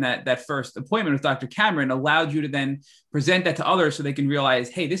discussion and that first appointment with Dr. Cameron allowed you to then present that to others so they can realize,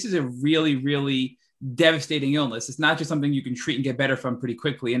 hey, this is a really, really devastating illness. It's not just something you can treat and get better from pretty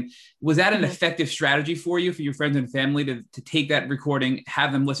quickly. And was that an effective strategy for you, for your friends and family to take that recording,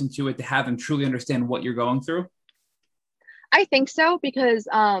 have them listen to it, to have them truly understand what you're going through? I think so, because,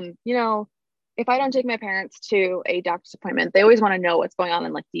 you know, if I don't take my parents to a doctor's appointment, they always want to know what's going on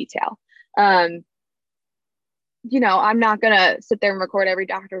in like detail. You know, I'm not going to sit there and record every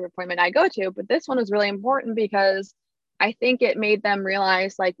doctor's appointment I go to, but this one was really important because I think it made them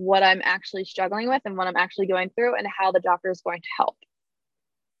realize like what I'm actually struggling with and what I'm actually going through and how the doctor is going to help.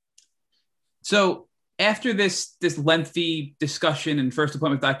 So after this lengthy discussion and first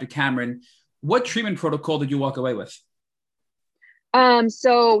appointment with Dr. Cameron, what treatment protocol did you walk away with?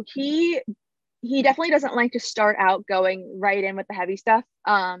 So he definitely doesn't like to start out going right in with the heavy stuff.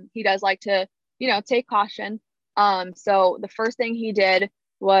 He does like to, you know, take caution. So the first thing he did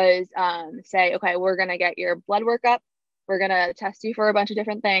was say, okay, we're going to get your blood work up. We're going to test you for a bunch of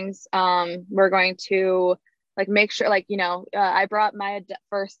different things. We're going to like make sure, like, you know, I brought my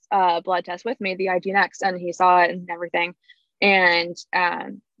first blood test with me, the IGNX, and he saw it and everything. And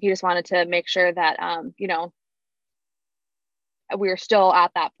he just wanted to make sure that, you know, we were still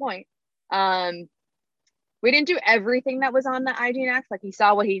at that point. We didn't do everything that was on the IGNX. Like he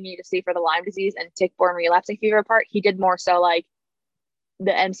saw what he needed to see for the Lyme disease and tick-borne relapsing fever part. He did more so like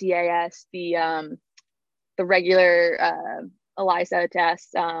the MCAS, the regular ELISA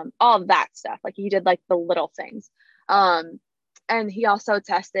test, all of that stuff. Like he did like the little things. And he also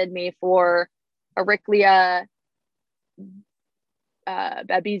tested me for Ehrlichia,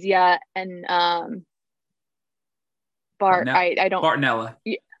 Babesia, and Bartonella.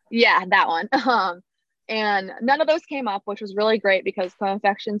 Yeah, that one. And none of those came up, which was really great because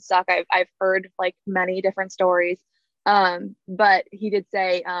co-infections suck. I've heard like many different stories. But he did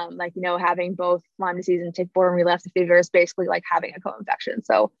say, like, you know, having both Lyme disease and tick-borne relapsing fever is basically like having a co-infection.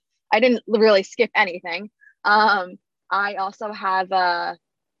 So I didn't really skip anything. I also have,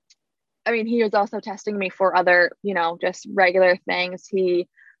 he was also testing me for other, you know, just regular things. He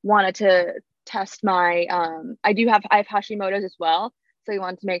wanted to test my, I have Hashimoto's as well. So he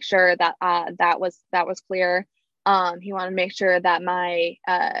wanted to make sure that that was clear. He wanted to make sure that my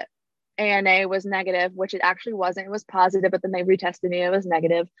ANA was negative, which it actually wasn't. It was positive, but then they retested me. It was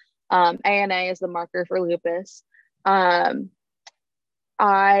negative. ANA is the marker for lupus. I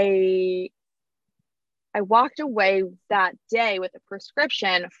walked away that day with a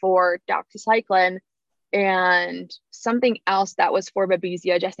prescription for doxycycline and something else that was for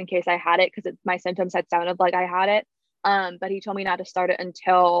Babesia, just in case I had it, because my symptoms had sounded like I had it. But he told me not to start it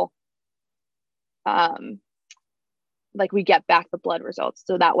until like we get back the blood results.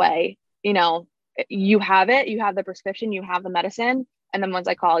 So that way, you know, you have the prescription, you have the medicine. And then once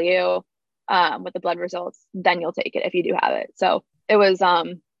I call you with the blood results, then you'll take it if you do have it. So it was,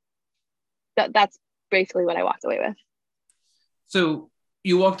 that's basically what I walked away with. So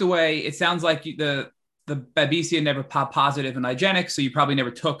you walked away. It sounds like the Babesia never popped positive in IGNX, so you probably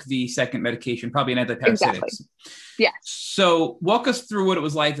never took the second medication, probably an antiparasitic. Exactly. Yeah. So walk us through what it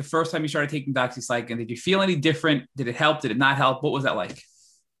was like the first time you started taking doxycycline. Did you feel any different? Did it help? Did it not help? What was that like?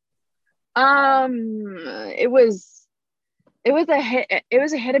 It was a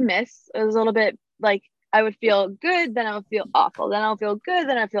hit and miss. It was a little bit like I would feel good, then I would feel awful, then I'll feel good,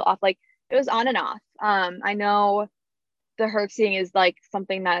 then I feel off. Like it was on and off. I know the herxing is like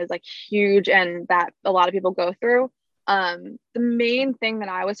something that is like huge and that a lot of people go through. The main thing that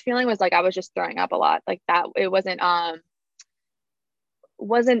I was feeling was like I was just throwing up a lot. Like that it wasn't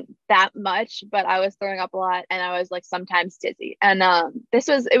that much, but I was throwing up a lot and I was like sometimes dizzy. And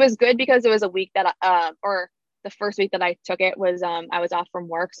it was good because it was a week that or the first week that I took it was I was off from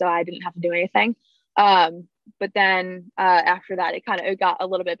work, so I didn't have to do anything. But then after that it got a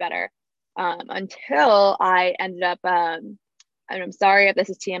little bit better. Until I ended up, and I'm sorry if this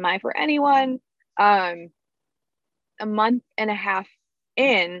is TMI for anyone, a month and a half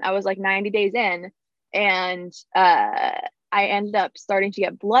in, I was like 90 days in, and I ended up starting to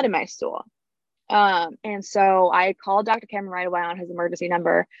get blood in my stool. And so I called Dr. Cameron right away on his emergency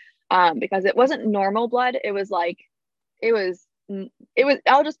number, because it wasn't normal blood. It was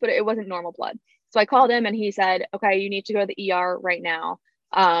I'll just put it, it wasn't normal blood. So I called him and he said, okay, you need to go to the ER right now.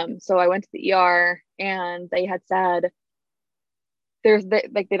 So I went to the ER and they had said,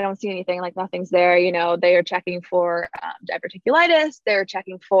 like they don't see anything, like nothing's there. They are checking for diverticulitis. They're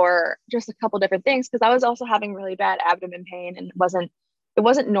checking for just a couple different things because I was also having really bad abdomen pain and it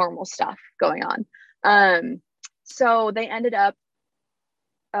wasn't normal stuff going on. So they ended up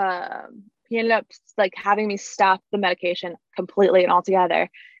he ended up like having me stop the medication completely and altogether,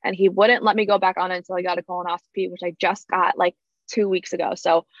 and he wouldn't let me go back on it until I got a colonoscopy, which I just got like 2 weeks ago.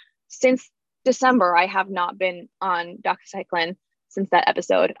 So since December, I have not been on doxycycline since that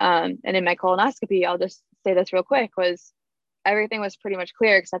episode. And in my colonoscopy, I'll just say this real quick, was everything was pretty much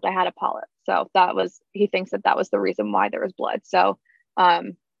clear except I had a polyp. So he thinks that was the reason why there was blood. So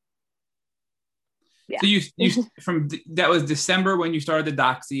yeah. So you that was December when you started the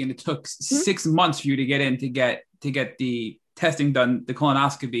doxy, and it took 6 months for you to get in to get the testing done, the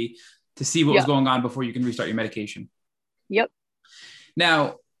colonoscopy, to see what was going on before you can restart your medication. Yep.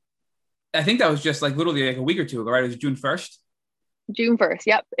 Now, I think that was just like literally like a week or two ago, right? It was June 1st. June 1st.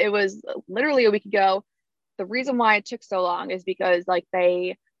 Yep. It was literally a week ago. The reason why it took so long is because like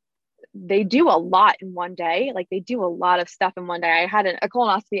they do a lot in one day. Like they do a lot of stuff in one day. I had a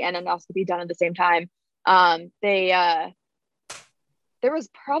colonoscopy and endoscopy done at the same time. There was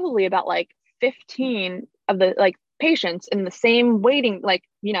probably about like 15 of the like patients in the same waiting, like,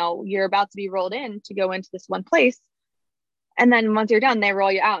 you're about to be rolled in to go into this one place. And then once you're done, they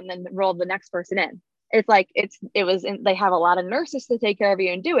roll you out and then roll the next person in. It's like, they have a lot of nurses to take care of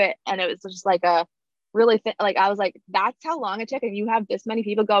you and do it. And it was just like a really like, I was like, that's how long it took. And you have this many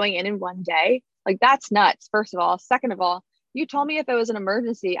people going in one day. Like, that's nuts. First of all. Second of all, you told me if it was an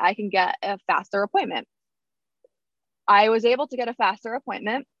emergency, I can get a faster appointment. I was able to get a faster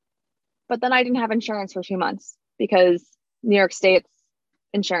appointment, but then I didn't have insurance for 2 months because New York State's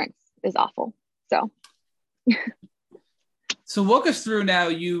insurance is awful. So walk us through now.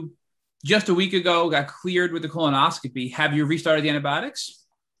 You just a week ago got cleared with the colonoscopy. Have you restarted the antibiotics?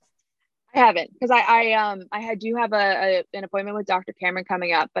 I haven't, because I do have an appointment with Dr. Cameron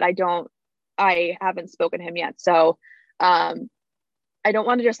coming up, but I haven't spoken to him yet. So I don't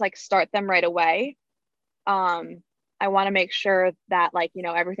want to just like start them right away. I want to make sure that like,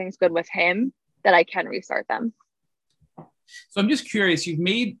 everything's good with him, that I can restart them. So I'm just curious, you've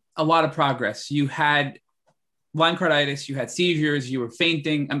made a lot of progress. You had Lyme carditis, you had seizures, you were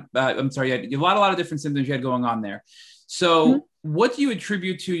fainting. I'm sorry, you had a lot of different symptoms you had going on there. So what do you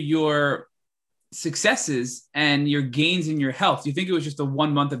attribute to your successes and your gains in your health? Do you think it was just the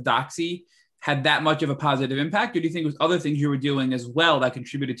 1 month of doxy had that much of a positive impact? Or do you think it was other things you were doing as well that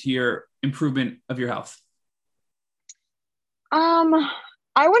contributed to your improvement of your health?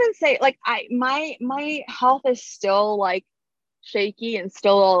 I wouldn't say like my health is still like shaky and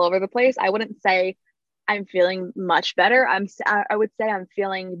still all over the place. I wouldn't say I'm feeling much better. I would say I'm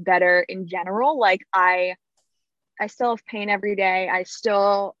feeling better in general. Like I still have pain every day. I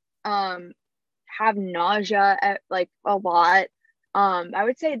still have nausea at like a lot. I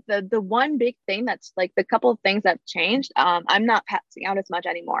would say the one big thing that's like the couple of things that changed. I'm not passing out as much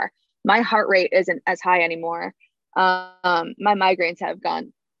anymore. My heart rate isn't as high anymore. My migraines have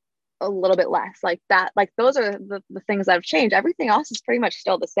gone a little bit less, like that. Like those are the things that have changed. Everything else is pretty much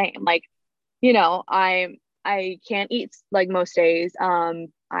still the same. Like, I can't eat like most days.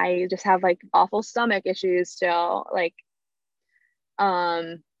 I just have like awful stomach issues still. Like,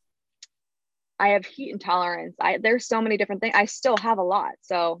 I have heat intolerance. There's so many different things. I still have a lot.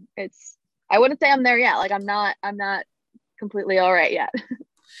 So I wouldn't say I'm there yet. Like I'm not completely all right yet.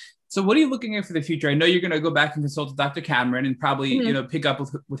 So what are you looking at for the future? I know you're going to go back and consult with Dr. Cameron and probably, pick up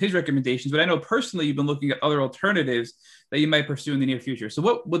with his recommendations, but I know personally you've been looking at other alternatives that you might pursue in the near future. So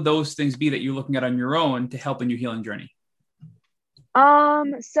what would those things be that you're looking at on your own to help in your healing journey?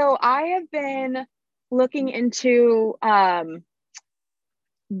 So I have been looking into,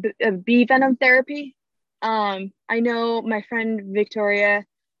 bee venom therapy. I know my friend Victoria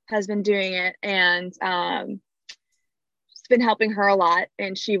has been doing it, and, been helping her a lot,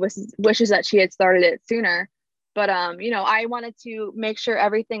 and she wishes that she had started it sooner. But I wanted to make sure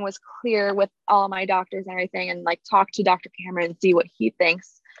everything was clear with all my doctors and everything, and like talk to Dr. Cameron and see what he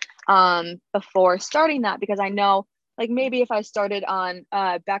thinks before starting that, because I know like maybe if I started on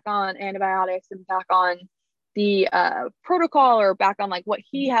back on antibiotics and back on the protocol, or back on like what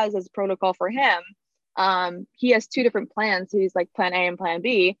he has as protocol for him, he has 2 different plans. He's like plan A and plan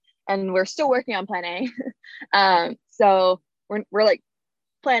B, and we're still working on plan A. So we're like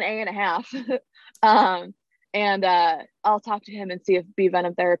plan A and a half. And I'll talk to him and see if bee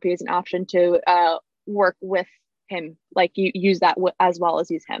venom therapy is an option to work with him, like you use that as well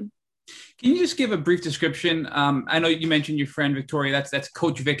as use him. Can you just give a brief description? I know you mentioned your friend Victoria. That's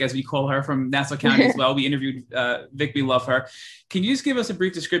Coach Vic, as we call her, from Nassau County as well. We interviewed Vic. We love her. Can you just give us a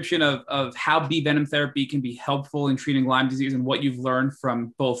brief description of how bee venom therapy can be helpful in treating Lyme disease and what you've learned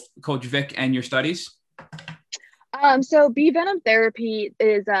from both Coach Vic and your studies? So bee venom therapy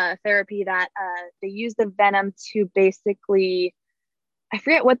is a therapy that they use the venom to basically, I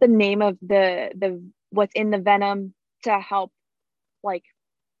forget what the name of the what's in the venom to help like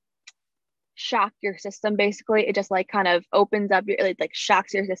shock your system. Basically, it just like kind of opens up it like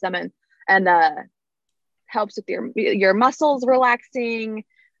shocks your system and helps with your muscles relaxing,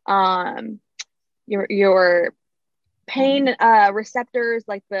 your pain receptors,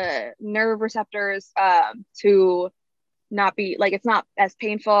 like the nerve receptors, to not be like, it's not as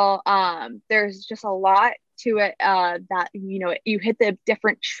painful. There's just a lot to it that, you know, you hit the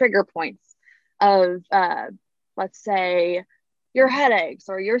different trigger points of let's say your headaches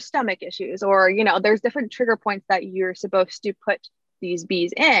or your stomach issues, or, you know, there's different trigger points that you're supposed to put these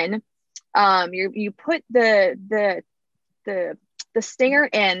bees in. You put the stinger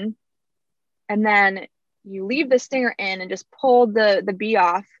in, and then you leave the stinger in and just pull the bee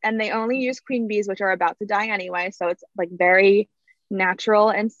off. And they only use queen bees, which are about to die anyway. So it's like very natural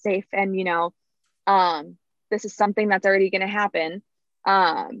and safe. And, you know, this is something that's already going to happen.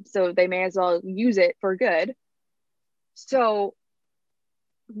 So they may as well use it for good. So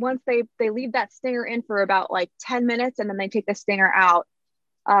once they leave that stinger in for about like 10 minutes, and then they take the stinger out,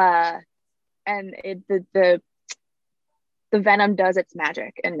 and the venom does its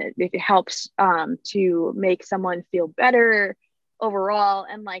magic, and it helps to make someone feel better overall.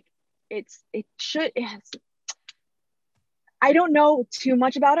 And like I don't know too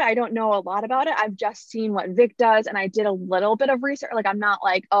much about it. I don't know a lot about it. I've just seen what Vic does, and I did a little bit of research. Like, I'm not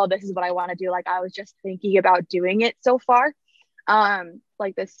like, oh, this is what I want to do. Like, I was just thinking about doing it so far.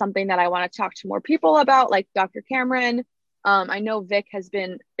 Like, this is something that I want to talk to more people about, like Dr. Cameron. I know Vic has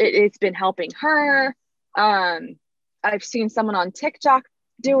been, it's been helping her. I've seen someone on TikTok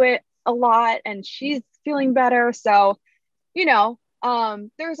do it a lot, and she's feeling better. So, you know,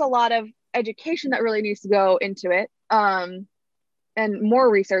 there's a lot of education that really needs to go into it. And more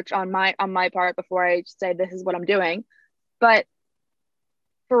research on my part before I say this is what I'm doing. But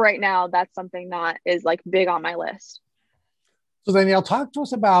for right now, that's something that is like big on my list. So Danielle, talk to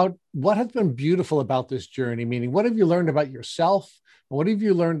us about what has been beautiful about this journey, meaning what have you learned about yourself? And what have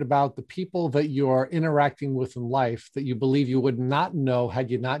you learned about the people that you're interacting with in life that you believe you would not know had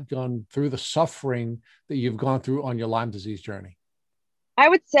you not gone through the suffering that you've gone through on your Lyme disease journey? I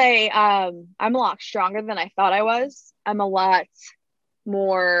would say I'm a lot stronger than I thought I was. I'm a lot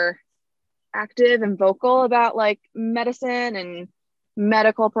more active and vocal about like medicine and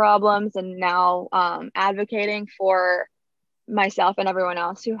medical problems, and now advocating for myself and everyone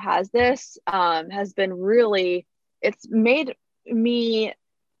else who has this has been really, it's made me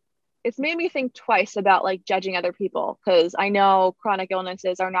think twice about like judging other people, because I know chronic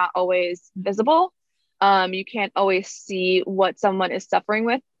illnesses are not always visible. You can't always see what someone is suffering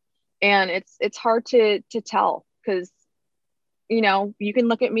with, and it's hard to tell, because, you know, you can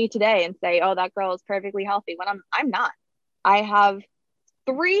look at me today and say, oh, that girl is perfectly healthy, when I'm not. I have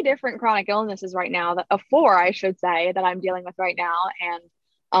 3 different chronic illnesses right now, 4, I should say, that I'm dealing with right now.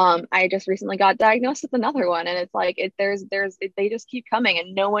 And I just recently got diagnosed with another one, and it's like, they just keep coming,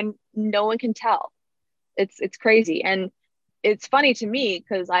 and no one can tell. It's crazy. And it's funny to me,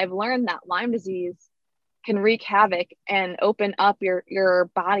 because I've learned that Lyme disease can wreak havoc and open up your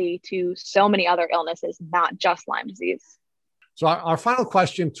body to so many other illnesses, not just Lyme disease. So our final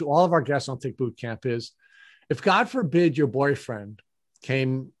question to all of our guests on Tick Boot Camp is, if God forbid your boyfriend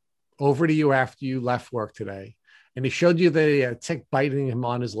came over to you after you left work today and he showed you that he had a tick biting him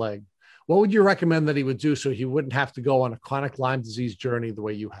on his leg, what would you recommend that he would do so he wouldn't have to go on a chronic Lyme disease journey the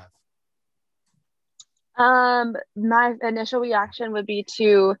way you have? My initial reaction would be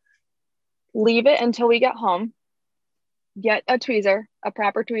to leave it until we get home, get a tweezer, a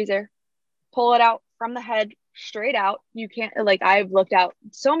proper tweezer, pull it out from the head straight out. You can't, like, I've looked out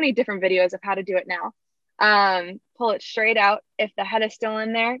so many different videos of how to do it now. Pull it straight out. If the head is still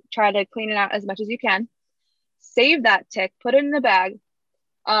in there, try to clean it out as much as you can. Save that tick, put it in the bag,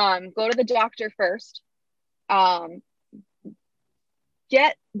 go to the doctor first,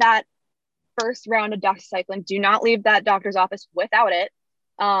 get that first round of doxycycline. Do not leave that doctor's office without it,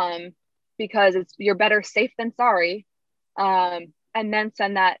 because you're better safe than sorry. And then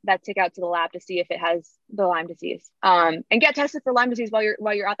send that tick out to the lab to see if it has the Lyme disease, and get tested for Lyme disease while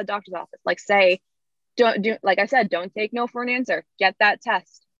you're at the doctor's office. Like, say, don't take no for an answer. Get that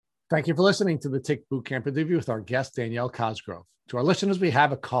test. Thank you for listening to the Tick Bootcamp interview with our guest, Danielle Cosgrove. To our listeners, we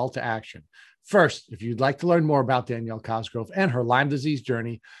have a call to action. First, if you'd like to learn more about Danielle Cosgrove and her Lyme disease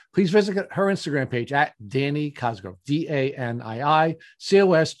journey, please visit her Instagram page at Danny Cosgrove,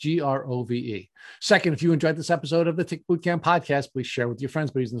 DANII-COSGROVE. Second, if you enjoyed this episode of the Tick Bootcamp podcast, please share with your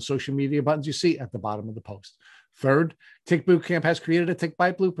friends by using the social media buttons you see at the bottom of the post. Third, Tick Bootcamp has created a Tick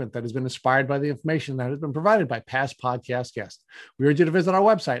Bite blueprint that has been inspired by the information that has been provided by past podcast guests. We urge you to visit our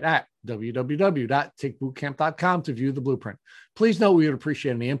website at www.tickbootcamp.com to view the blueprint. Please note we would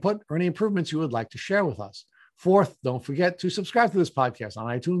appreciate any input or any improvements you would like to share with us. Fourth, don't forget to subscribe to this podcast on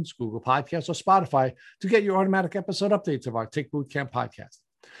iTunes, Google Podcasts, or Spotify to get your automatic episode updates of our Tick Bootcamp podcast.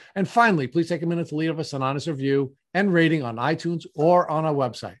 And finally, please take a minute to leave us an honest review and rating on iTunes or on our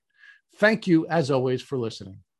website. Thank you, as always, for listening.